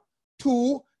God,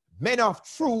 2, men of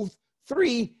truth,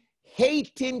 3,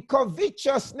 hating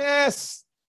covetousness.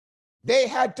 They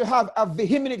had to have a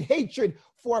vehement hatred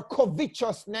for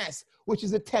covetousness, which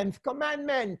is the 10th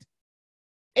commandment.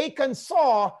 Achan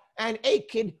saw and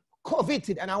Achan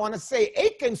coveted. And I want to say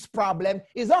Achan's problem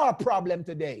is our problem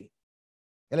today.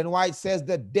 Ellen White says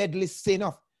the deadly sin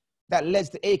that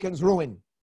led to Achan's ruin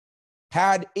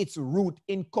had its root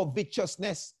in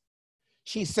covetousness.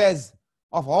 She says,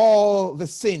 of all the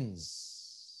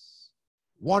sins,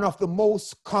 one of the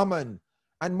most common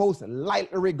and most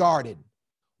lightly regarded,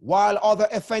 while other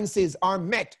offenses are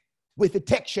met with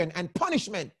detection and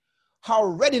punishment, how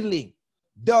rarely,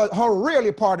 does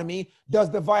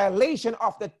the violation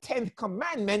of the 10th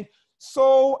commandment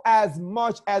so as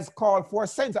much as call for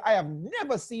censure. I have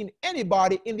never seen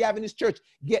anybody in the Adventist church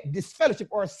get disfellowship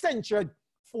or censured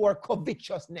for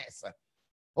covetousness.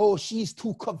 Oh, she's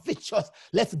too covetous.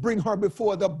 Let's bring her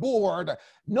before the board.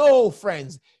 No,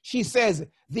 friends. She says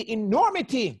the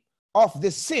enormity of the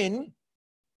sin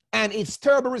and its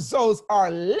terrible results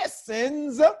are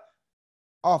lessons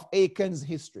of Achan's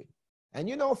history. And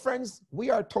you know, friends, we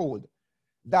are told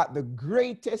that the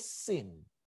greatest sin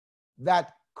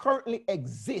that currently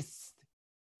exists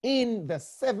in the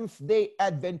Seventh-day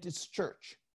Adventist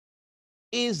church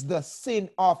is the sin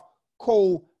of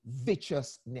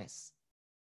covetousness.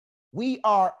 We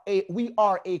are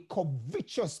a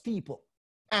covetous people,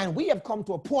 and we have come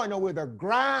to a point now where the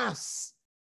grass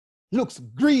looks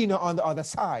greener on the other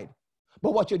side.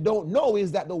 But what you don't know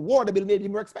is that the water bill made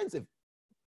it more expensive.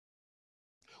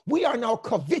 We are now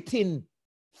coveting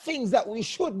things that we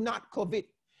should not covet.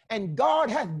 And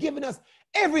God has given us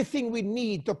everything we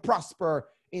need to prosper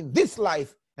in this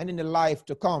life and in the life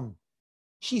to come.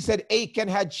 She said Achan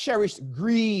had cherished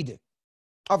greed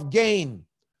of gain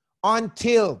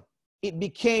until it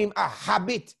became a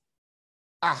habit.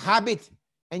 A habit.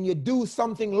 And you do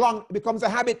something long, it becomes a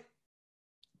habit,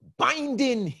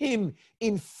 binding him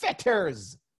in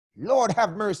fetters. Lord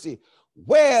have mercy.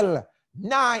 Well,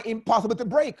 nigh impossible to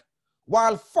break.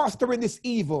 While fostering this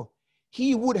evil,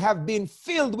 he would have been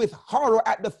filled with horror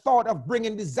at the thought of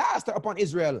bringing disaster upon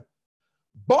Israel.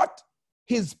 But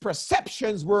his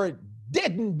perceptions were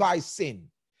deadened by sin.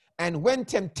 And when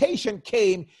temptation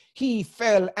came, he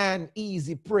fell an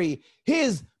easy prey.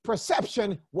 His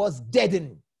perception was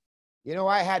deadened. You know,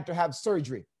 I had to have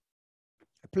surgery.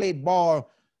 I played ball,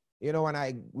 you know, and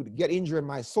I would get injured,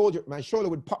 my shoulder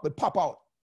would pop out.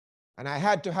 And I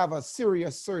had to have a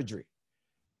serious surgery.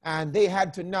 And they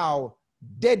had to now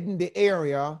deaden the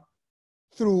area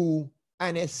through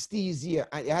anesthesia.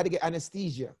 I had to get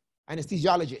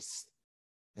anesthesiologists.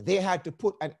 And they had to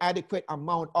put an adequate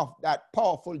amount of that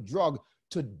powerful drug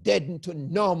to deaden, to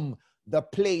numb the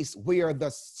place where the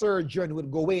surgeon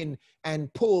would go in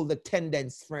and pull the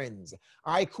tendons, friends.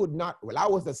 I could not, well, I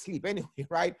was asleep anyway,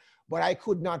 right? But I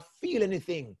could not feel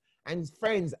anything. And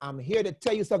friends, I'm here to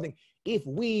tell you something. If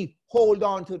we hold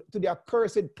on to the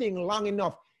accursed thing long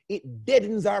enough, it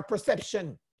deadens our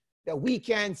perception that we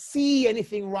can't see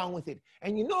anything wrong with it.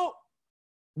 And you know,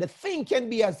 the thing can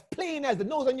be as plain as the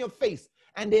nose on your face.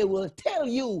 And they will tell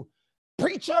you,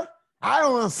 preacher, I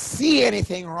don't see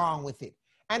anything wrong with it.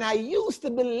 And I used to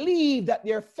believe that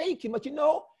they're faking, but you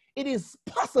know, it is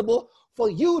possible for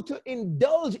you to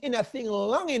indulge in a thing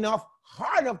long enough,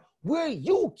 hard enough, where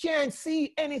you can't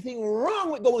see anything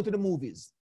wrong with going to the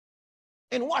movies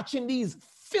and watching these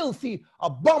filthy,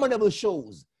 abominable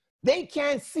shows. They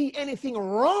can't see anything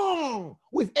wrong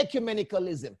with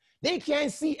ecumenicalism. They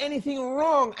can't see anything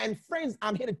wrong. And friends,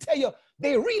 I'm here to tell you,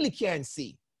 they really can't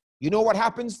see. You know what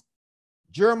happens?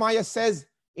 Jeremiah says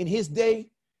in his day,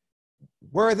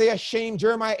 were they ashamed,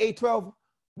 Jeremiah 8:12,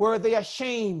 were they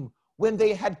ashamed when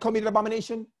they had committed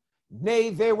abomination?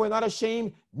 Nay, they were not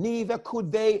ashamed, neither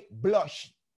could they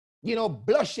blush. You know,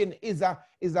 blushing is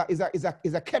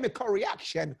a chemical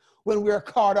reaction when we're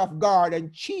caught off guard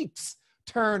and cheeks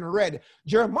turn red.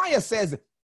 Jeremiah says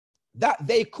that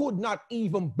they could not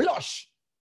even blush.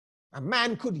 A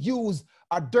man could use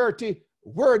a dirty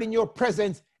word in your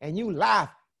presence and you laugh,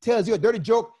 tells you a dirty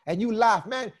joke and you laugh.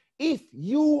 Man, if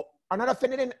you are not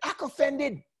offended and act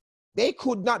offended, they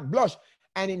could not blush.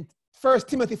 And in 1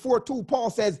 Timothy 4:2,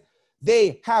 Paul says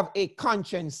they have a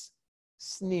conscience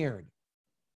sneered.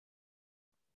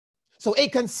 So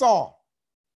Achan saw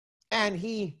and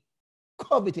he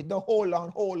coveted. No, hold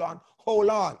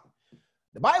on.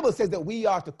 The Bible says that we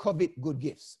are to covet good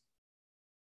gifts.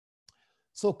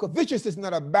 So covetousness is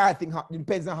not a bad thing. It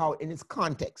depends on how, in its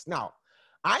context. Now,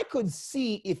 I could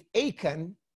see if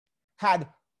Achan had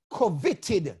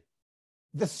coveted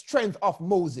the strength of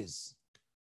Moses,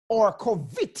 or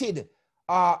coveted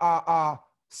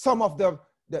some of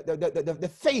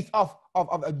the faith of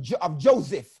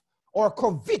Joseph, or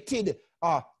coveted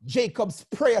Jacob's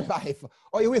prayer life.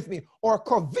 Are you with me? Or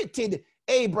coveted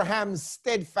Abraham's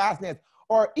steadfastness,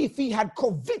 or if he had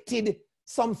coveted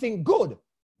something good.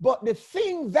 But the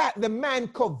thing that the man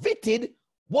coveted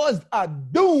was a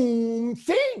doomed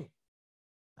thing.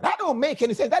 That don't make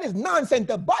any sense. That is nonsense.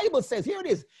 The Bible says, here it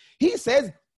is. He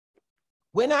says,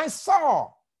 when I saw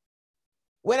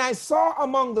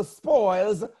among the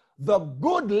spoils the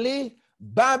goodly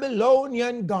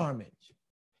Babylonian garment,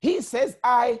 he says,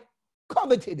 I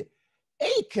coveted.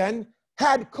 Achan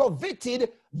had coveted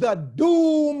the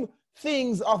doomed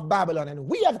things of Babylon. And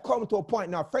we have come to a point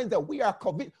now, friends, that we are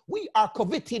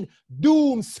coveting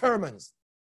doomed sermons.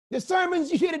 The sermons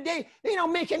you hear today, they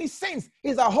don't make any sense.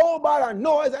 It's a whole lot of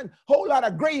noise and a whole lot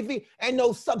of gravy and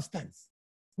no substance.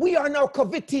 We are now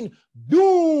coveting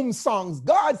doom songs.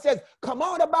 God says, come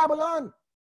out of Babylon.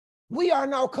 We are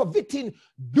now coveting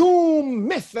doom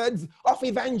methods of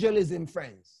evangelism,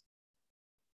 friends.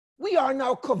 We are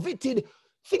now coveting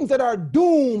things that are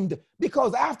doomed,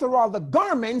 because after all, the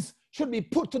garments should be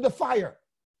put to the fire.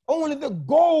 Only the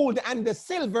gold and the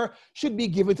silver should be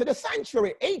given to the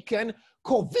sanctuary. Achan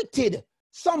coveted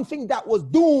something that was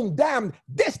doomed, damned,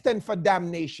 destined for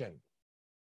damnation.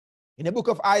 In the book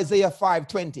of Isaiah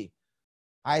 5:20,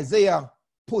 Isaiah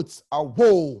puts a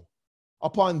woe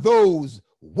upon those,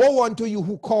 woe unto you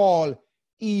who call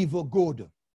evil good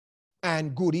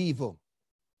and good evil.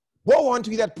 Woe unto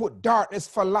you that put darkness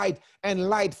for light and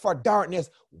light for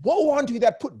darkness. Woe unto you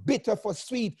that put bitter for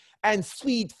sweet and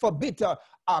sweet for bitter.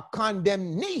 A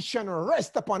condemnation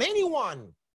rests upon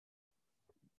anyone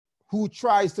who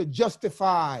tries to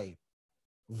justify,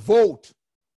 vote,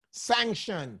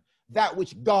 sanction that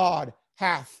which God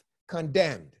hath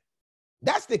condemned.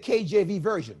 That's the KJV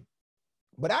version.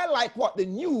 But I like what the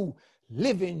New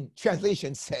Living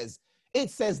Translation says. It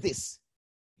says this: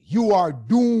 you are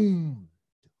doomed,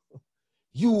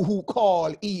 you who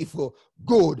call evil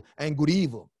good and good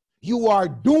evil. You are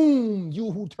doomed,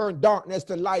 you who turn darkness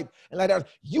to light and light out.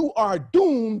 You are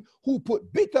doomed who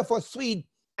put bitter for sweet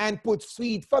and put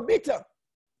sweet for bitter.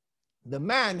 The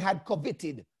man had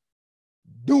coveted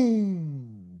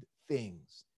doomed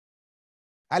things.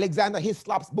 Alexander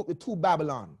Hislop's book, The Two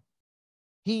Babylon,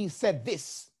 he said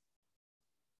this: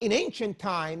 in ancient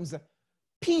times,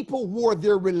 people wore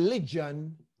their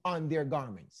religion on their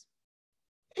garments.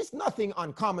 It's nothing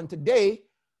uncommon today.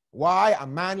 Why? A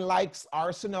man likes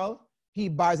Arsenal, he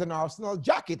buys an Arsenal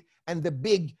jacket and the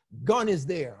big gun is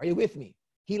there. Are you with me?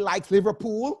 He likes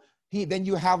Liverpool, then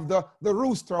you have the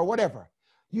rooster or whatever.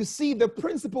 You see, the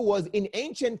principle was, in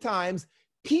ancient times,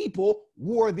 people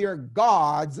wore their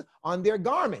gods on their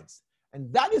garments.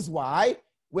 And that is why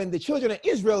when the children of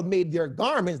Israel made their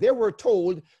garments, they were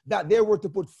told that they were to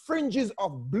put fringes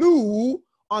of blue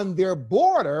on their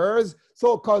borders,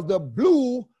 so because the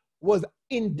blue was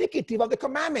indicative of the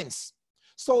commandments.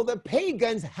 So the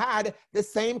pagans had the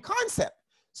same concept.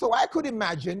 So I could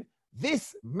imagine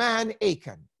this man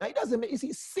Achan. Now it doesn't make, you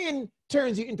see, sin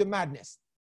turns you into madness.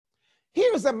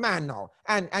 Here's a man now.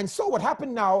 And so what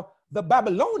happened now, the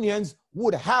Babylonians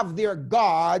would have their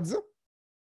gods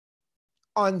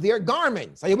on their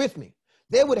garments. Are you with me?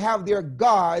 They would have their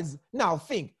gods. Now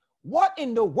think, what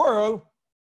in the world,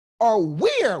 or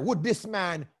where would this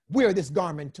man wear this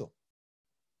garment to?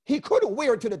 He couldn't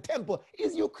wear it to the temple.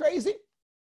 Is you crazy?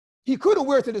 He couldn't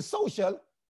wear it to the social.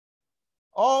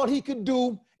 All he could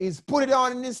do is put it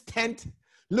on in his tent,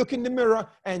 look in the mirror,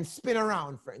 and spin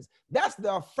around, friends. That's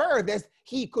the furthest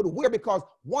he could wear, because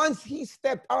once he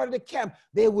stepped out of the camp,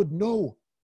 they would know.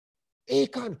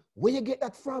 Achan, where you get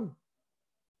that from?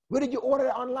 Where did you order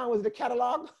it online? Was it a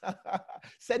catalog?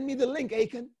 Send me the link,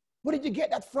 Achan. Where did you get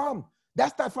that from?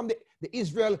 That's not from the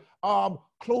Israel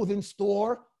clothing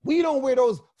store. We don't wear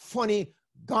those funny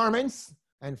garments.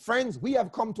 And friends, we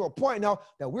have come to a point now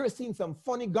that we're seeing some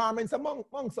funny garments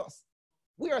amongst us.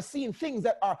 We are seeing things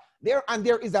that are there, and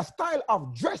there is a style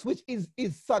of dress which is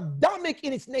sodomic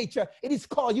in its nature. It is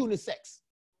called unisex.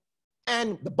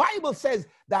 And the Bible says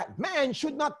that man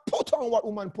should not put on what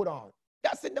woman put on.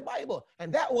 That's in the Bible.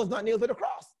 And that was not nailed to the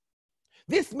cross.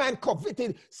 This man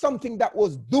coveted something that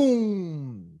was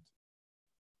doomed.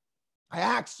 I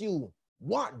ask you,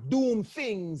 what doomed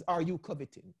things are you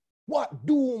coveting? What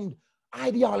doomed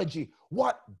ideology?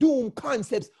 What doom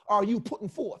concepts are you putting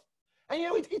forth? And you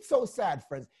know, it's so sad,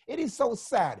 friends. It is so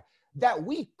sad that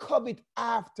we covet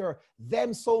after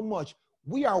them so much.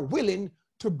 We are willing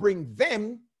to bring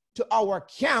them to our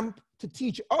camp to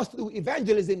teach us to do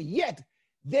evangelism, yet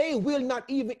they will not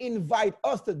even invite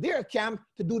us to their camp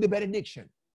to do the benediction.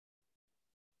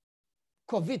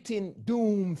 Coveting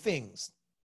doom things.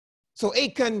 So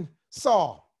Achan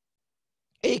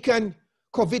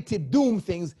coveted doom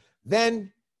things.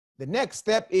 Then the next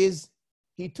step is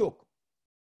he took.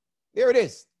 There it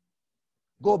is.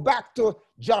 Go back to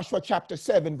Joshua chapter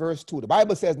 7, verse 2. The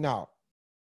Bible says now,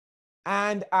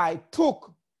 and I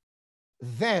took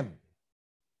them.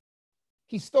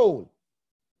 He stole.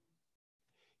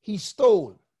 He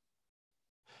stole.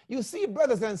 You see,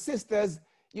 brothers and sisters,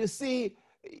 you see,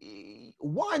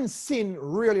 one sin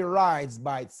really rides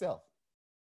by itself.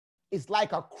 It's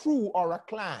like a crew or a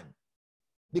clan.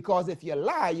 Because if you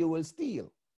lie, you will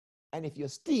steal. And if you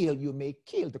steal, you may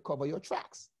kill to cover your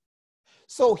tracks.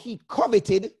 So he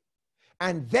coveted,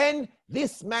 and then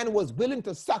this man was willing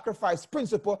to sacrifice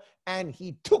principle, and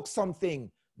he took something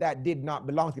that did not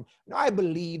belong to him. Now, I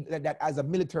believe that as a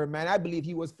military man, I believe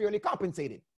he was fairly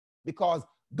compensated, because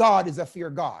God is a fair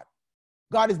God.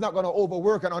 God is not going to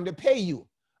overwork and underpay you.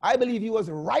 I believe he was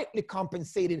rightly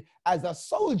compensated as a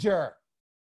soldier.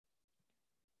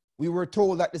 We were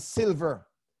told that the silver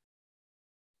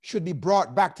should be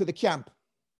brought back to the camp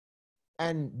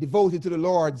and devoted to the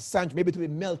Lord's sanctuary, maybe to be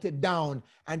melted down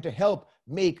and to help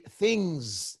make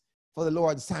things for the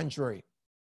Lord's sanctuary.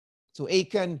 So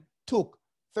Achan took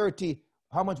 30,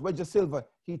 how much wedge of silver?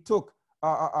 He took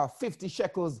 50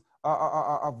 shekels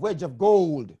of wedge of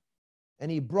gold, and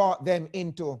he brought them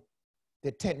into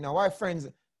the tent. Now, my friends,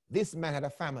 this man had a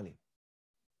family.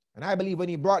 And I believe when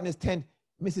he brought in his tent,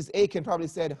 Mrs. Achan probably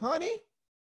said, honey,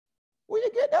 where you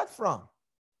get that from?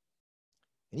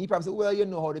 And he probably said, well, you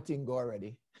know how the thing go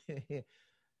already.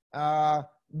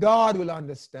 God will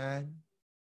understand.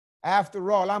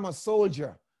 After all, I'm a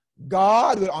soldier.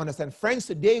 God will understand. Friends,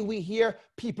 today we hear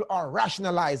people are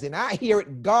rationalizing. I hear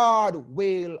it. God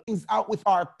will things out with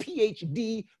our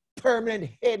PhD,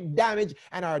 permanent head damage,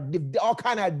 and our all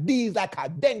kind of D's like a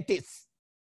dentist.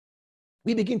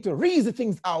 We begin to reason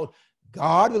things out.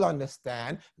 God will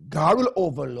understand. God will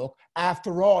overlook.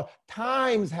 After all,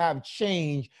 times have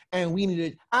changed and we need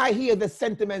it. I hear the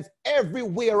sentiments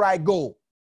everywhere I go.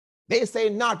 They say,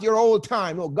 not your old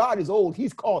time. No, God is old.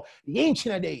 He's called the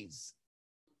Ancient of Days.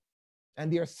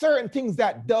 And there are certain things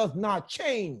that does not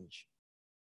change.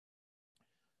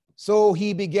 So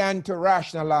he began to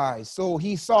rationalize. So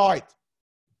he saw it.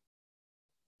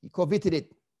 He coveted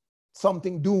it.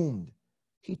 Something doomed.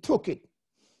 He took it.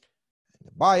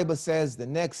 The Bible says the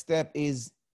next step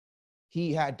is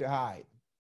he had to hide.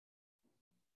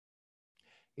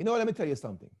 You know, let me tell you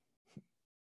something.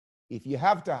 If you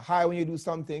have to hide when you do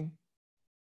something,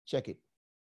 check it.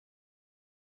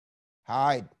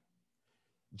 Hide.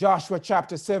 Joshua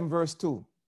chapter 7, verse 2.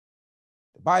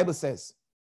 The Bible says,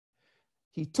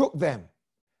 he took them,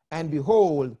 and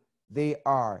behold, they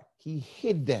are. He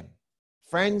hid them.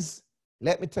 Friends,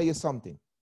 let me tell you something.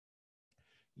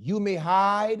 You may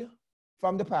hide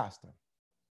from the pastor.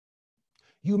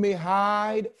 You may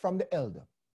hide from the elder.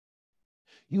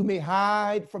 You may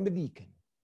hide from the deacon.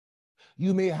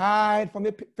 You may hide from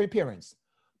the parents,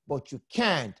 but you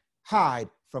can't hide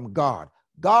from God.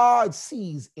 God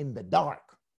sees in the dark.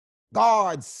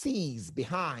 God sees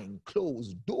behind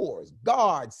closed doors.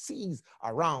 God sees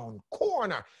around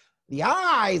corner. The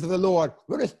eyes of the Lord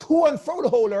runneth to and fro the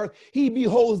whole earth. He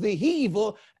beholds the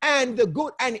evil and the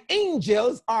good, and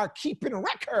angels are keeping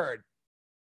record.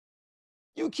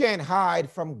 You can't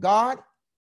hide from God.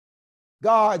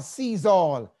 God sees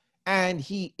all and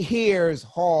he hears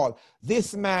all.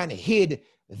 This man hid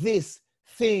this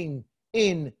thing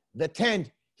in the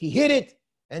tent. He hid it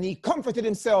and he comforted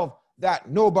himself that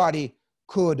nobody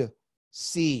could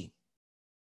see.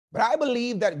 But I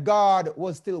believe that God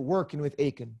was still working with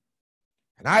Achan.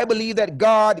 And I believe that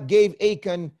God gave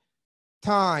Achan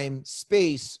time,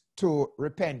 space to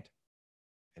repent.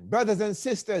 And brothers and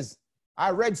sisters, I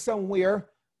read somewhere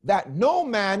that no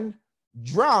man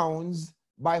drowns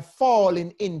by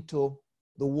falling into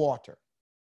the water.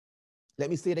 Let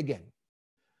me say it again.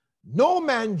 No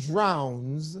man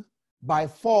drowns by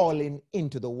falling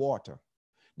into the water.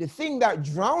 The thing that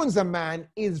drowns a man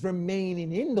is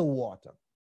remaining in the water.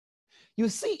 You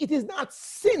see, it is not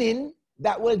sinning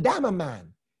that will damn a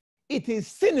man. It is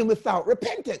sinning without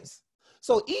repentance.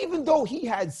 So even though he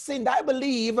had sinned, I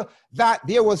believe that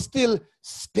there was still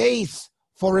space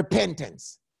for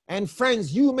repentance. And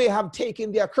friends, you may have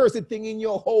taken the accursed thing in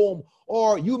your home,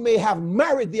 or you may have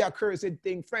married the accursed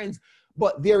thing, friends,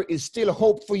 but there is still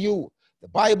hope for you. The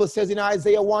Bible says in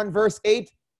Isaiah 1 verse 8,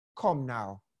 come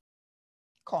now.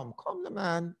 Come,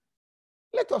 man.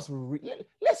 Let's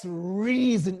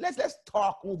reason. Let's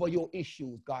talk over your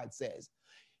issues, God says.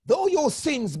 Though your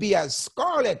sins be as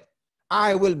scarlet,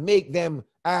 I will make them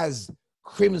as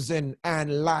crimson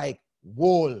and like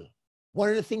wool. One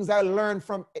of the things I learned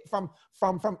from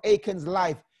Achan's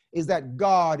life is that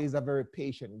God is a very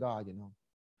patient God, you know.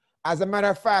 As a matter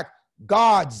of fact,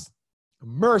 God's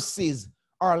mercies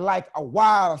are like a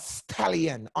wild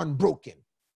stallion unbroken.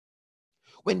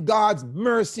 When God's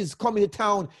mercies come into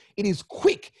town, it is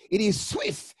quick, it is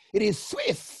swift, it is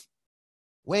swift.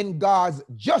 When God's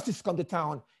justice comes to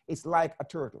town, it's like a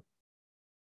turtle.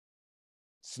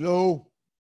 Slow,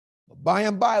 but by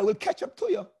and by it will catch up to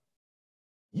you.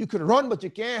 You can run, but you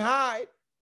can't hide.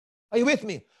 Are you with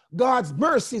me? God's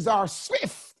mercies are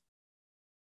swift,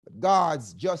 but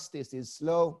God's justice is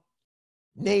slow.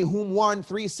 Nahum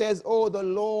 1:3 says, oh, the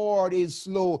Lord is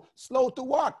slow. Slow to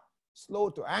what? Slow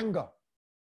to anger,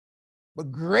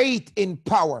 but great in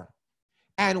power,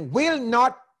 and will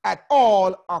not at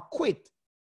all acquit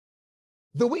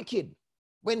the wicked.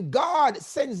 When God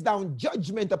sends down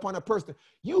judgment upon a person,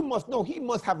 you must know he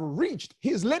must have reached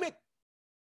his limit.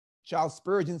 Charles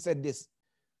Spurgeon said this,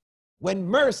 when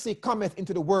mercy cometh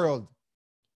into the world,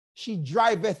 she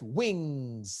driveth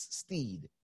wings steed.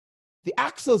 The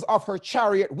axles of her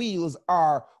chariot wheels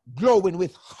are glowing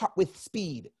with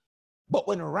speed. But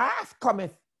when wrath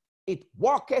cometh, it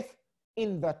walketh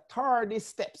in the tardy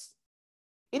steps.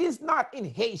 It is not in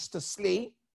haste to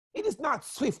slay. It is not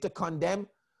swift to condemn.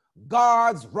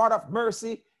 God's rod of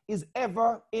mercy is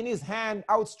ever in his hand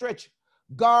outstretched.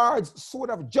 God's sword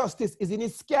of justice is in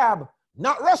his scab,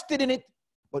 not rusted in it,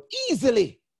 but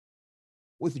easily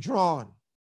withdrawn.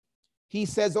 He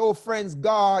says, oh friends,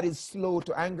 God is slow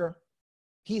to anger.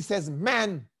 He says,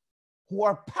 men who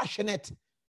are passionate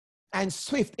and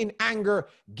swift in anger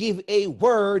give a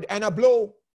word and a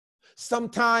blow.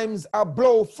 Sometimes a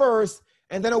blow first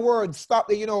and then a word. Stop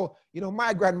there. You know,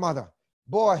 my grandmother,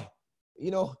 boy,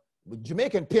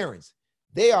 Jamaican parents,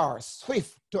 they are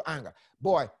swift to anger.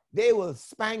 Boy, they will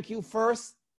spank you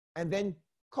first and then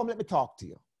come let me talk to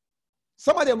you.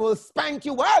 Some of them will spank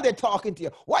you while they're talking to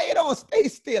you. Why you don't stay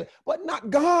still? But not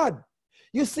God.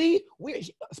 You see,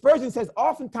 Spurgeon says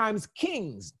oftentimes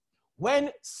kings,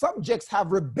 when subjects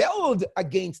have rebelled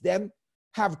against them,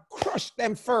 have crushed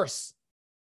them first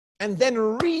and then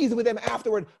reasoned with them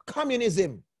afterward.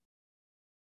 Communism.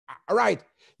 All right.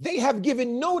 They have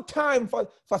given no time for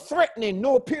threatening,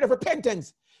 no period of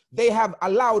repentance. They have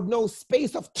allowed no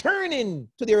space of turning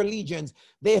to their allegiance.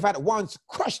 They have at once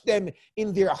crushed them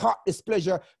in their hot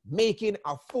displeasure, making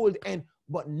a full end,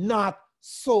 but not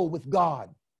so with God.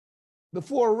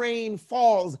 Before rain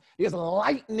falls, there's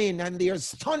lightning and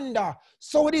there's thunder.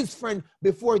 So it is, friend.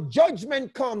 Before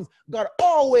judgment comes, God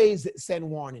always sends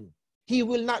warning. He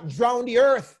will not drown the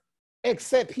earth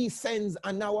except he sends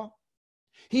a Noah.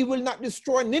 He will not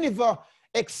destroy Nineveh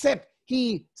except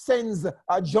he sends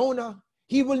a Jonah.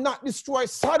 He will not destroy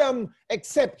Sodom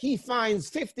except he finds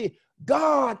 50.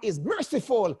 God is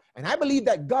merciful. And I believe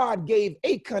that God gave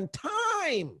Achan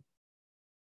time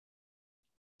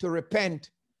to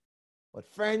repent.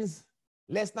 But friends,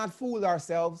 let's not fool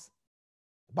ourselves.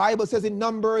 The Bible says in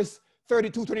Numbers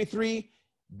 32:23,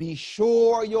 be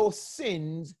sure your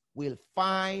sins will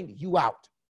find you out.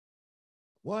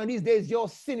 One of these days, your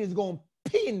sin is going to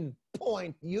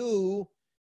pinpoint you.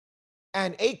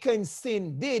 And Achan's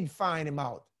sin did find him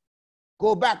out.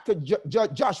 Go back to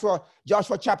Joshua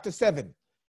chapter 7.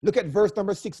 Look at verse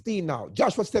number 16 now.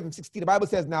 Joshua 7:16. The Bible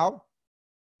says now,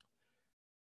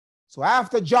 so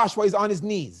after Joshua is on his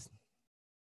knees,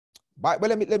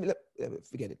 let me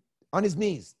forget it. On his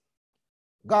knees,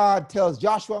 God tells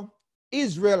Joshua,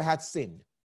 Israel had sinned.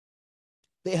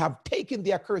 They have taken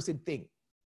the accursed thing.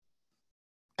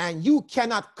 And you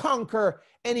cannot conquer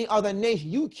any other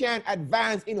nation. You can't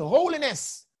advance in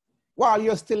holiness while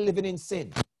you're still living in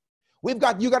sin. You're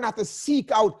going to have to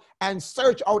seek out and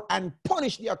search out and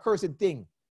punish the accursed thing.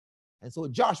 And so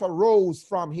Joshua rose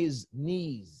from his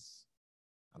knees,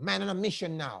 a man on a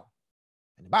mission now.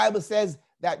 And the Bible says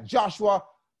that Joshua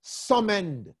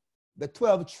summoned the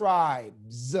 12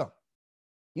 tribes.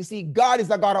 You see, God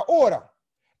is a God of order.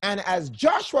 And as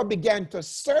Joshua began to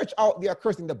search out the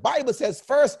accursed thing, the Bible says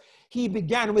first he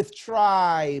began with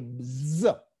tribes.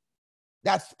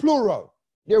 That's plural.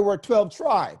 There were 12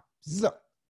 tribes.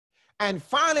 And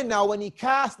finally now when he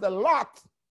cast the lot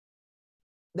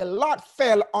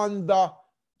fell on the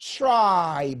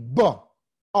tribe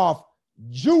of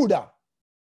Judah.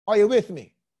 Are you with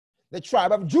me? The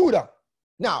tribe of Judah.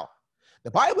 Now,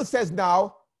 the Bible says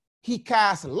now, he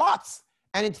cast lots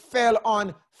and it fell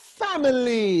on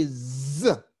families.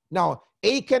 Now,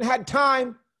 Achan had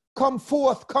time. Come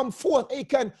forth,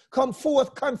 Achan, come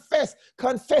forth, confess,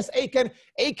 Achan.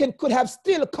 Achan could have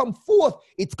still come forth.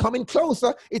 It's coming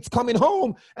closer, it's coming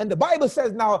home. And the Bible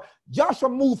says now, Joshua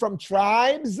moved from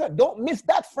tribes. Don't miss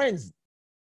that, friends.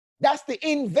 That's the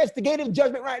investigative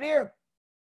judgment right there.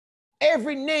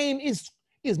 Every name is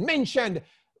mentioned.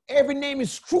 Every name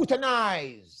is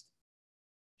scrutinized.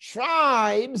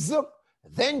 Tribes,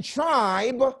 then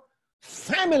tribe,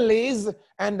 families,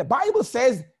 and the Bible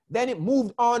says, then it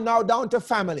moved on now down to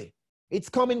family. It's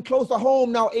coming closer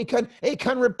home now. Achan,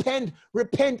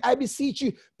 repent, I beseech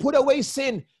you, put away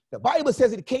sin. The Bible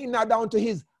says it came now down to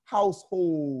his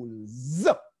households,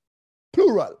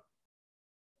 plural.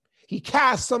 He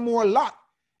cast some more lot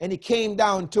and it came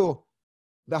down to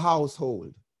the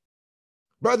household.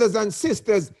 Brothers and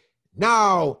sisters,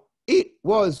 now it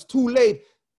was too late.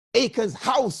 Achan's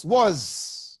house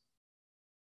was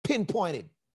pinpointed.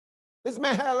 This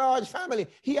man had a large family.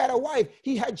 He had a wife.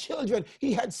 He had children.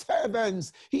 He had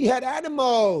servants. He had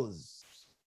animals.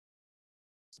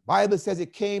 The Bible says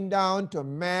it came down to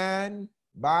man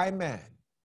by man.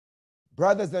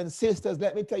 Brothers and sisters,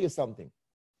 let me tell you something.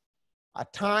 A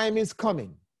time is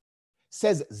coming,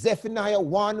 says Zephaniah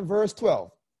 1 verse 12,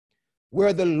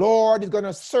 where the Lord is going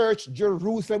to search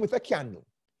Jerusalem with a candle.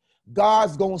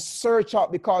 God's going to search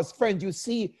out because, friends, you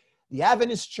see, the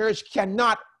Adventist church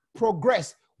cannot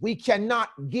progress. We cannot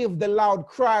give the loud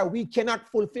cry. We cannot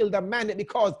fulfill the mandate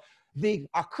because the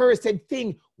accursed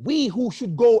thing, we who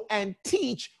should go and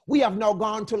teach, we have now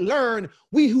gone to learn.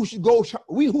 We who should go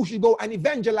and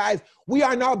evangelize, we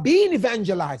are now being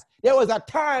evangelized. There was a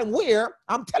time where,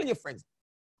 I'm telling you, friends,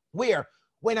 where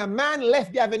when a man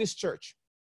left the Adventist church,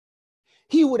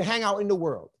 he would hang out in the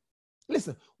world.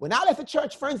 Listen, when I left the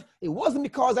church, friends, it wasn't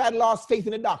because I had lost faith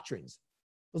in the doctrines.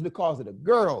 It was because of the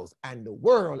girls and the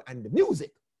world and the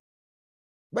music.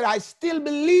 But I still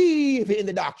believe in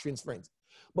the doctrines, friends.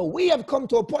 But we have come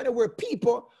to a point where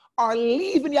people are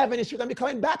leaving the Adventist church and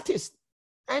becoming Baptists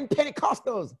and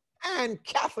Pentecostals and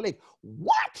Catholic.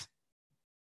 What?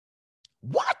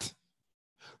 What?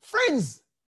 Friends,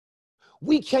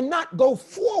 we cannot go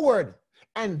forward.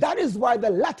 And that is why the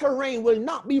latter rain will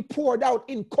not be poured out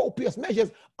in copious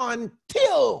measures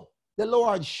until the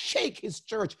Lord shake his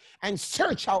church and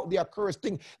search out the accursed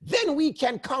thing. Then we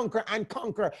can conquer and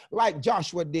conquer like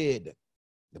Joshua did.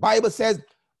 The Bible says,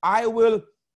 I will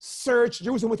search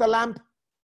Jerusalem with a lamp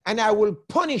and I will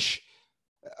punish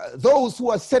those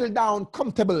who are settled down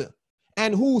comfortable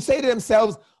and who say to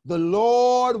themselves, the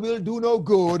Lord will do no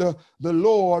good, the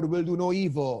Lord will do no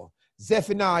evil.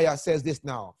 Zephaniah says this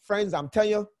now. Friends, I'm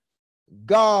telling you,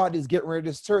 God is getting ready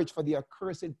to search for the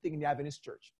accursed thing in the Adventist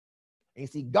church. And you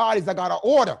see, God is a God of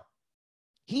order.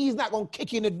 He's not going to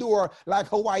kick you in the door like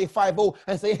Hawaii 5-0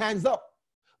 and say, hands up.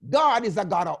 God is a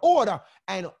God of order,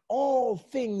 and all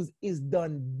things is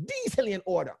done decently in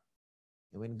order.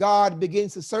 And when God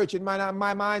begins to search in my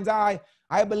mind's eye,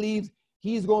 I believe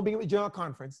he's going to begin with general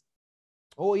conference.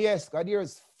 Oh yes, God,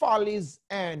 there's follies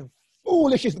and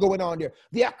foolishness going on there.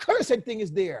 The accursed thing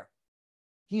is there.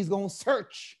 He's going to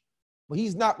search, but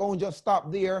he's not going to just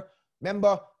stop there.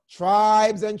 Remember,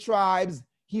 tribes and tribes,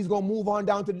 he's going to move on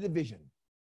down to the division.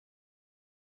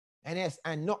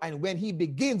 And when he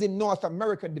begins in North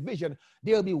America division,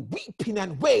 there'll be weeping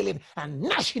and wailing and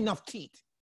gnashing of teeth.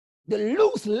 The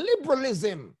loose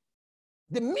liberalism,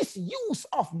 the misuse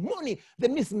of money, the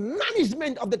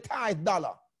mismanagement of the tithe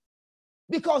dollar,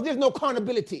 because there's no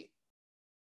accountability.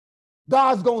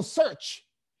 God's going to search.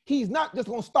 He's not just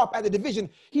going to stop at the division.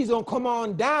 He's going to come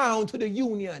on down to the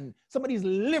union. Some of these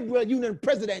liberal union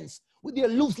presidents with their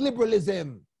loose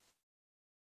liberalism.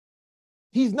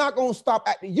 He's not going to stop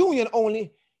at the union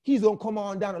only. He's going to come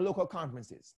on down to local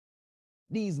conferences.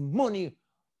 These money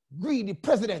greedy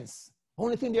presidents,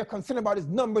 only thing they're concerned about is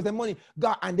numbers and money.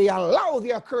 God, and they allow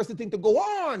the accursed thing to go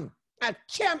on at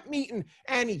camp meeting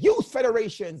and youth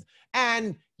federations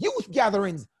and youth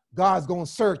gatherings. God's going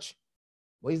to search.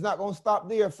 But he's not going to stop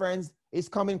there, friends. It's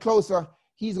coming closer.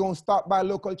 He's going to stop by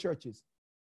local churches.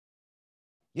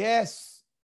 Yes.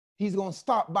 He's going to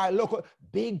stop by local,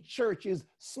 big churches,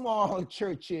 small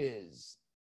churches.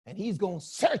 And he's going to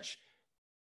search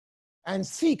and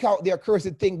seek out the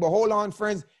accursed thing. But hold on,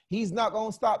 friends. He's not going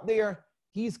to stop there.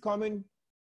 He's coming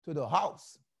to the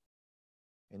house.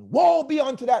 And woe be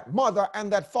unto that mother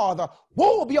and that father.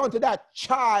 Woe be unto that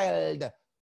child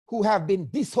who have been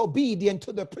disobedient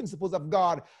to the principles of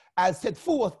God as set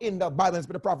forth in the Bible and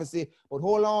the prophecy. But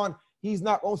hold on. He's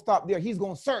not going to stop there. He's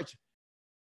going to search.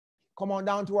 Come on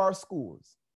down to our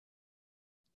schools.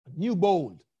 New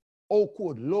Bold,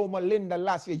 Oakwood, Loma Linda,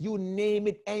 Lassie, you name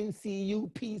it,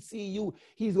 NCU, PCU.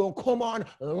 He's going to come on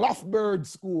Loughbird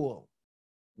School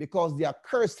because the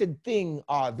accursed thing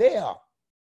are there.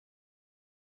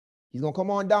 He's going to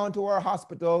come on down to our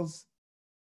hospitals,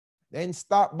 then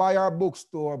stop by our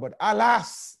bookstore. But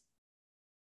alas,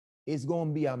 it's going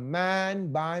to be a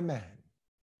man by man.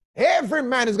 Every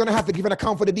man is going to have to give an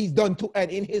account for the deeds done to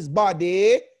and in his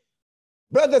body.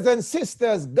 Brothers and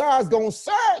sisters, God's going to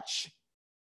search.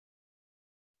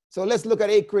 So let's look at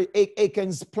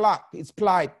Achan's plot, his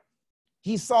plight.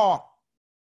 He saw,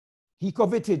 he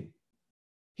coveted,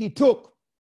 he took,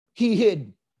 he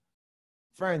hid.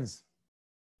 Friends,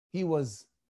 he was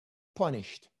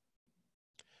punished.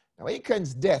 Now,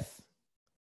 Achan's death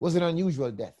was an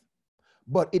unusual death,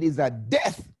 but it is a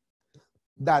death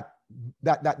that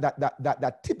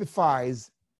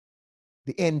typifies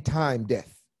the end time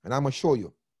death. And I'm going to show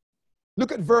you.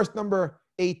 Look at verse number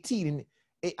 18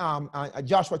 in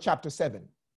Joshua chapter 7.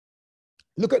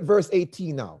 Look at verse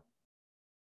 18 now.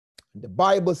 The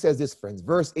Bible says this, friends,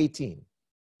 verse 18.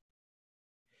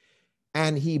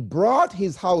 And he brought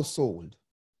his household,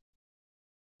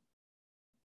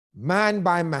 man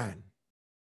by man,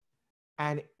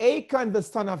 and Achan the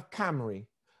son of Camri,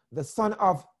 the son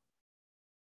of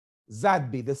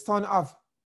Zadbi, the son of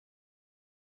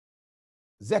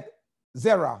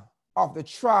Zerah of the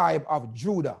tribe of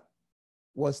Judah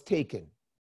was taken.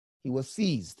 He was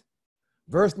seized.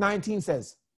 Verse 19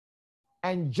 says,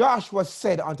 and Joshua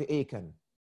said unto Achan,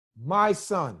 my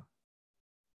son,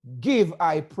 give,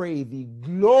 I pray thee,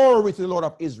 glory to the Lord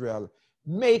of Israel.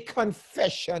 Make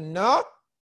confession now.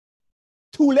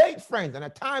 Too late, friends, and a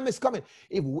time is coming.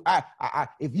 If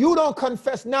you don't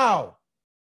confess now,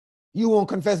 you won't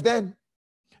confess then.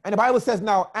 And the Bible says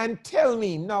now, and tell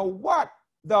me now what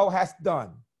thou hast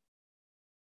done.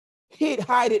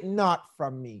 Hide it not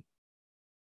from me.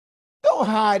 Don't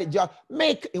hide it, Josh.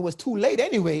 It was too late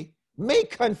anyway.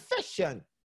 Make confession.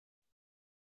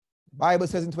 The Bible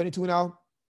says in 22 now,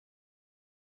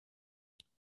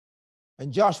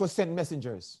 and Joshua sent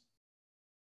messengers.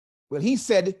 Well, he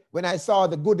said, when I saw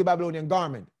the goodly Babylonian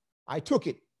garment, I took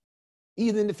it.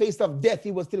 Even in the face of death,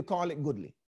 he was still calling it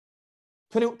goodly.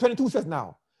 22 says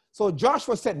now, so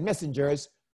Joshua sent messengers,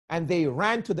 and they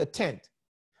ran to the tent.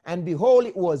 And behold,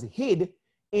 it was hid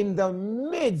in the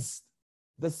midst,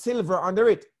 the silver under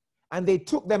it. And they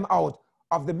took them out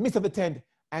of the midst of the tent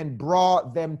and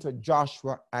brought them to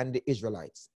Joshua and the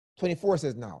Israelites. 24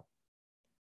 says now,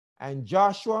 and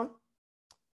Joshua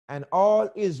and all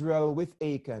Israel with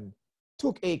Achan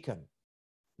took Achan,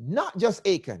 not just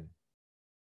Achan,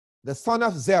 the son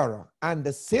of Zerah, and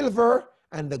the silver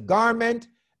and the garment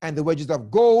and the wedges of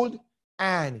gold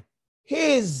and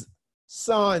his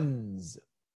sons.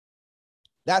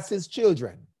 That's his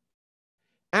children.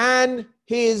 And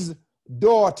his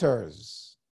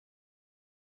daughters.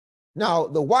 Now,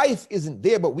 the wife isn't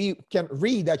there, but we can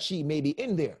read that she may be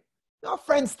in there. Now,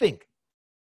 friends, think.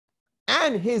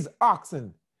 And his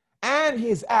oxen, and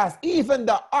his ass, even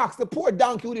the ox, the poor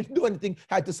donkey who didn't do anything,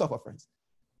 had to suffer, friends.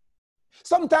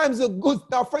 Sometimes the good,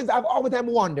 now, friends, I've always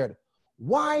wondered,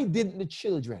 why didn't the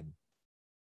children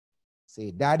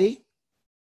say, Daddy,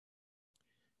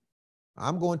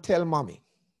 I'm going to tell mommy.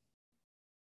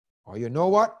 Or you know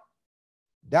what?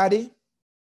 Daddy,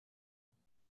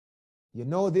 you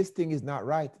know this thing is not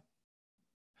right.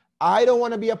 I don't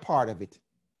want to be a part of it.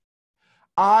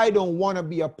 I don't want to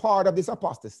be a part of this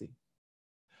apostasy.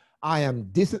 As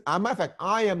a matter of fact,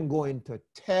 I am going to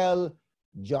tell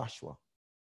Joshua.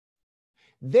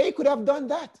 They could have done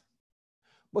that.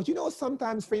 But you know,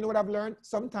 sometimes, you know what I've learned?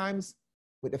 Sometimes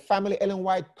with the family, Ellen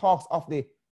White talks of the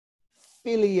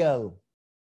filial.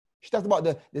 She talks about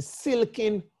the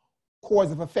silken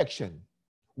cords of affection,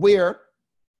 where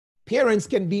parents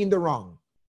can be in the wrong,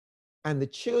 and the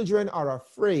children are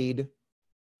afraid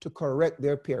to correct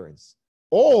their parents.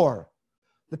 Or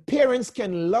the parents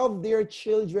can love their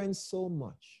children so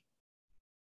much.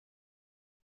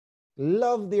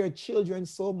 Love their children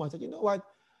so much that, you know what?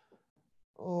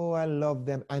 Oh, I love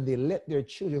them. And they let their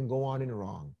children go on in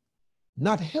wrong.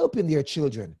 Not helping their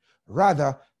children.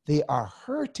 Rather, they are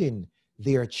hurting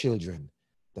their children.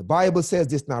 The Bible says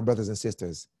this now, brothers and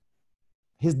sisters.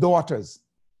 His daughters,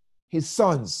 his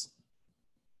sons,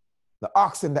 the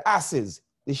oxen, the asses,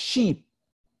 the sheep,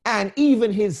 and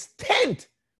even his tent.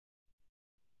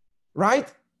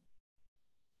 Right?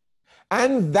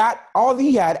 And that all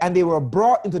he had, and they were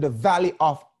brought into the valley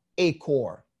of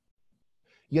Achor.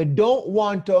 You don't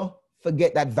want to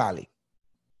forget that valley.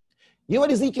 You know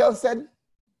what Ezekiel said?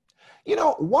 You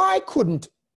know, why couldn't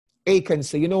Achan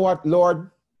say, you know what,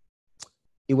 Lord,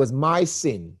 it was my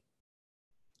sin.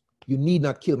 You need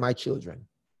not kill my children.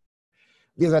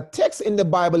 There's a text in the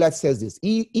Bible that says this,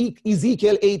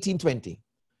 Ezekiel 18:20.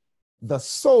 The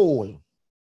soul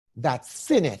that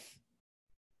sinneth,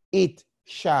 it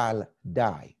shall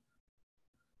die.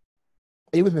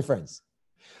 Are you with me, friends?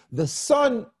 The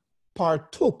son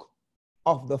partook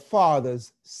of the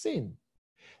father's sin.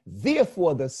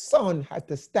 Therefore, the son had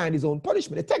to stand his own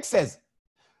punishment. The text says,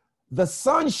 the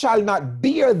son shall not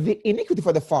bear the iniquity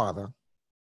for the father,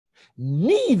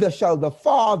 neither shall the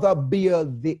father bear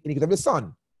the iniquity of the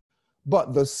son.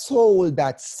 But the soul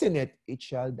that sinneth, it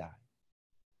shall die.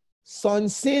 Son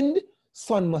sinned,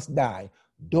 son must die.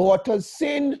 Daughters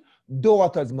sinned,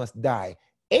 daughters must die.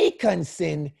 Achan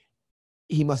sinned,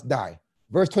 he must die.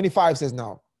 Verse 25 says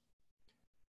now,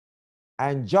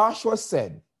 and Joshua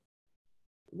said,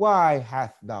 why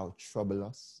hast thou troubled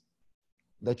us?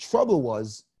 The trouble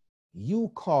was,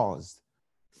 you caused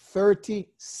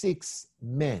 36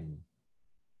 men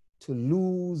to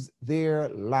lose their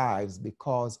lives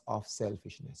because of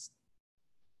selfishness.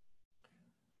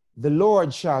 The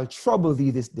Lord shall trouble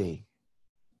thee this day.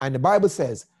 And the Bible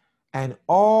says, and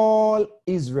all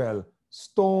Israel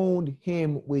stoned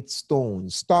him with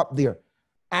stones. Stop there.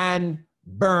 And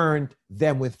burned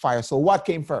them with fire. So what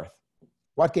came first?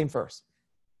 What came first?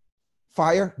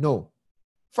 Fire? No.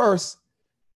 First,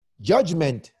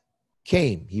 judgment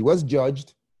came. He was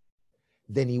judged.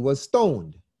 Then he was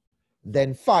stoned.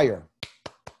 Then fire.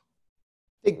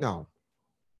 Think now.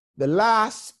 The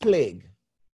last plague.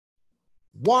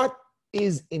 What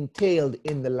is entailed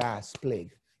in the last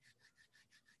plague?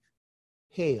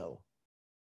 Hail.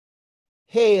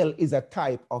 Hail is a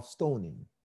type of stoning.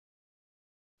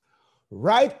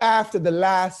 Right after the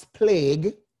last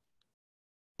plague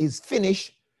is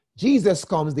finished, Jesus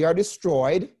comes, they are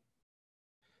destroyed.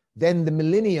 Then the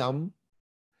millennium,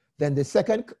 then the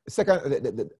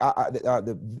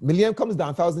the millennium comes down,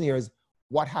 1,000 years.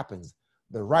 What happens?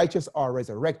 The righteous are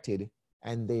resurrected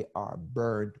and they are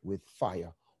burned with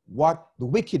fire. What the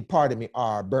wicked, pardon me,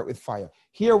 are burnt with fire.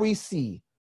 Here we see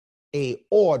a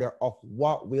order of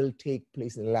what will take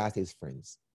place in the last days,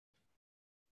 friends.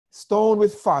 Stoned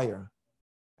with fire,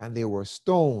 and they were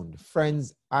stoned.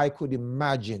 Friends, I could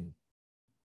imagine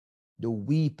the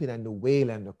weeping and the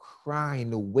wailing and the crying,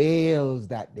 the wails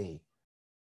that day.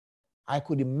 I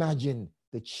could imagine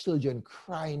the children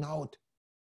crying out,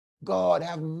 God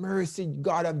have mercy,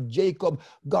 God of Jacob,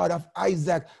 God of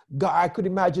Isaac. God, I could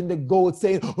imagine the goat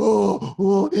saying,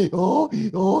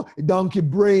 donkey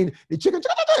brain, the chicken,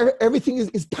 everything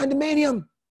is pandemonium.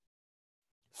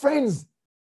 Friends,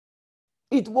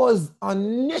 it was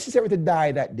unnecessary to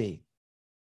die that day.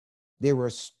 They were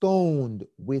stoned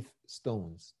with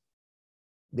stones.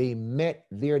 They met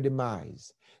their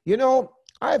demise. You know,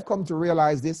 I've come to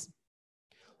realize this.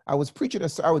 I was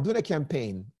doing a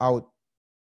campaign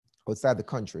outside the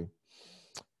country,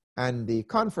 and the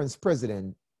conference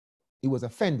president, he was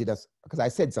offended because I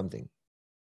said something,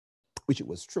 which it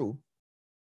was true.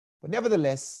 But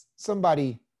nevertheless,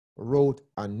 somebody wrote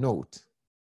a note,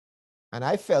 and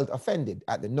I felt offended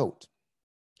at the note.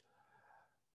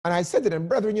 And I said to them,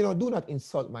 brethren, you know, do not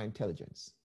insult my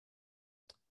intelligence.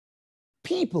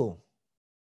 People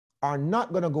are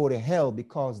not going to go to hell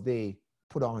because they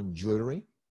put on jewelry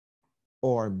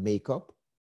or makeup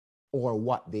or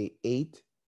what they ate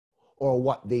or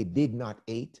what they did not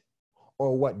eat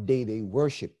or what day they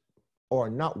worship or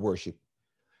not worship.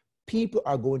 People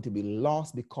are going to be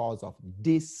lost because of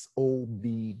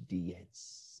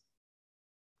disobedience.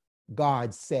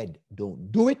 God said,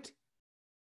 don't do it,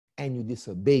 and you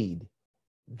disobeyed.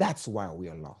 That's why we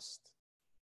are lost.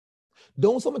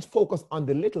 Don't so much focus on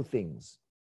the little things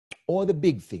or the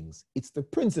big things. It's the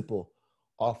principle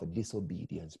of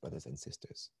disobedience, brothers and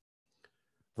sisters.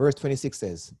 Verse 26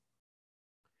 says,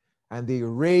 and they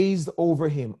raised over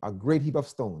him a great heap of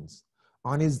stones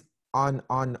unto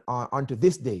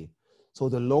this day. So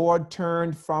the Lord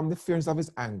turned from the fierceness of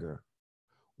his anger.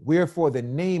 Wherefore the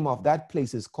name of that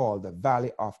place is called the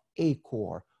Valley of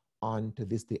Achan unto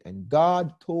this day. And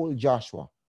God told Joshua,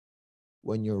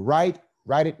 when you write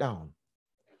it down.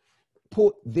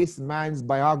 Put this man's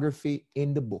biography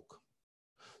in the book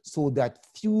so that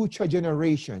future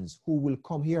generations who will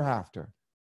come hereafter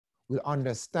will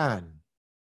understand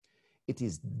it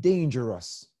is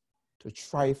dangerous to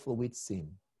trifle with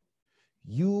sin.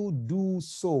 You do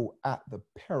so at the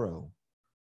peril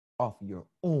of your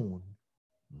own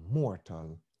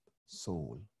mortal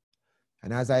soul.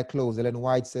 And as I close, Ellen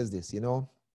White says this, you know,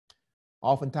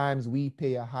 oftentimes we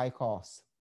pay a high cost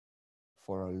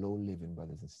for a low living,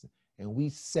 brothers and sisters. And we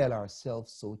sell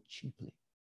ourselves so cheaply.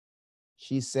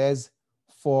 She says,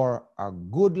 for a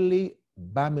goodly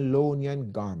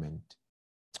Babylonian garment,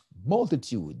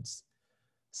 multitudes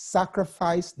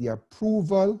sacrifice the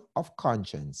approval of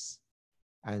conscience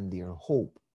and their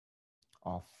hope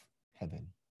of heaven.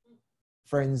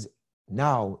 Friends,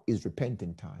 now is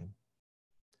repentant time.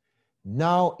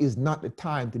 Now is not the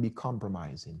time to be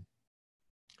compromising.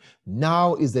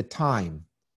 Now is the time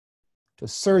to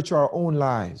search our own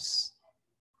lives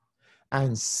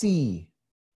and see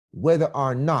whether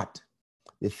or not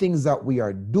the things that we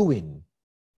are doing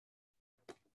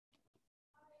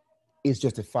is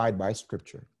justified by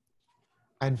Scripture.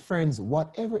 And friends,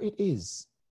 whatever it is,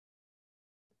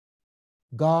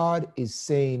 God is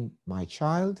saying, my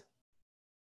child,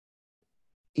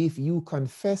 if you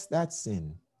confess that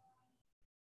sin,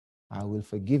 I will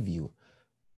forgive you.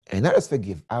 And not just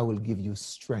forgive, I will give you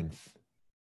strength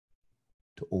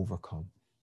to overcome.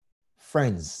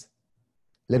 Friends,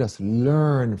 let us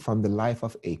learn from the life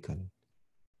of Achan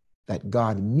that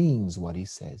God means what he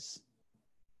says,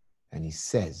 and he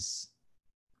says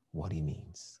what he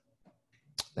means.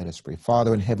 Let us pray.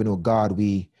 Father in heaven, oh God,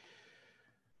 we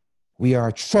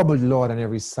are troubled, Lord, on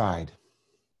every side,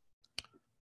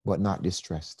 but not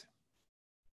distressed,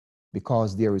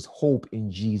 because there is hope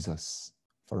in Jesus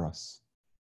for us.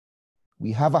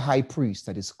 We have a high priest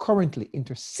that is currently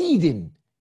interceding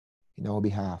in our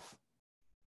behalf.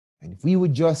 And if we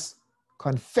would just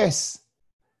confess,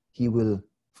 he will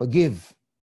forgive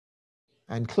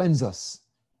and cleanse us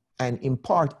and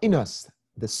impart in us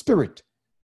the Spirit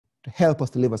to help us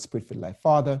to live a spirit-filled life.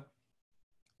 Father,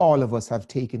 all of us have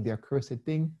taken the accursed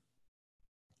thing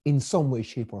in some way,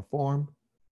 shape, or form.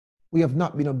 We have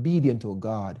not been obedient to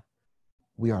God.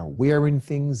 We are wearing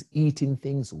things, eating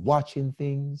things, watching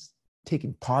things,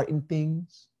 taking part in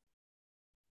things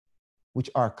which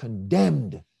are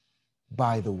condemned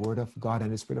by the word of God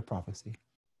and the spirit of prophecy.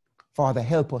 Father,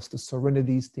 help us to surrender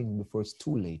these things before it's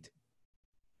too late.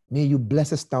 May you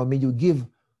bless us now. May you give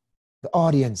the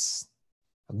audience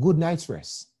a good night's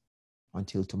rest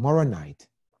until tomorrow night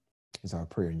is our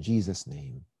prayer in Jesus'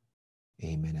 name.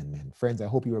 Amen and amen. Friends, I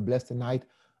hope you were blessed tonight.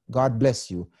 God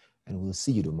bless you, and we'll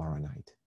see you tomorrow night.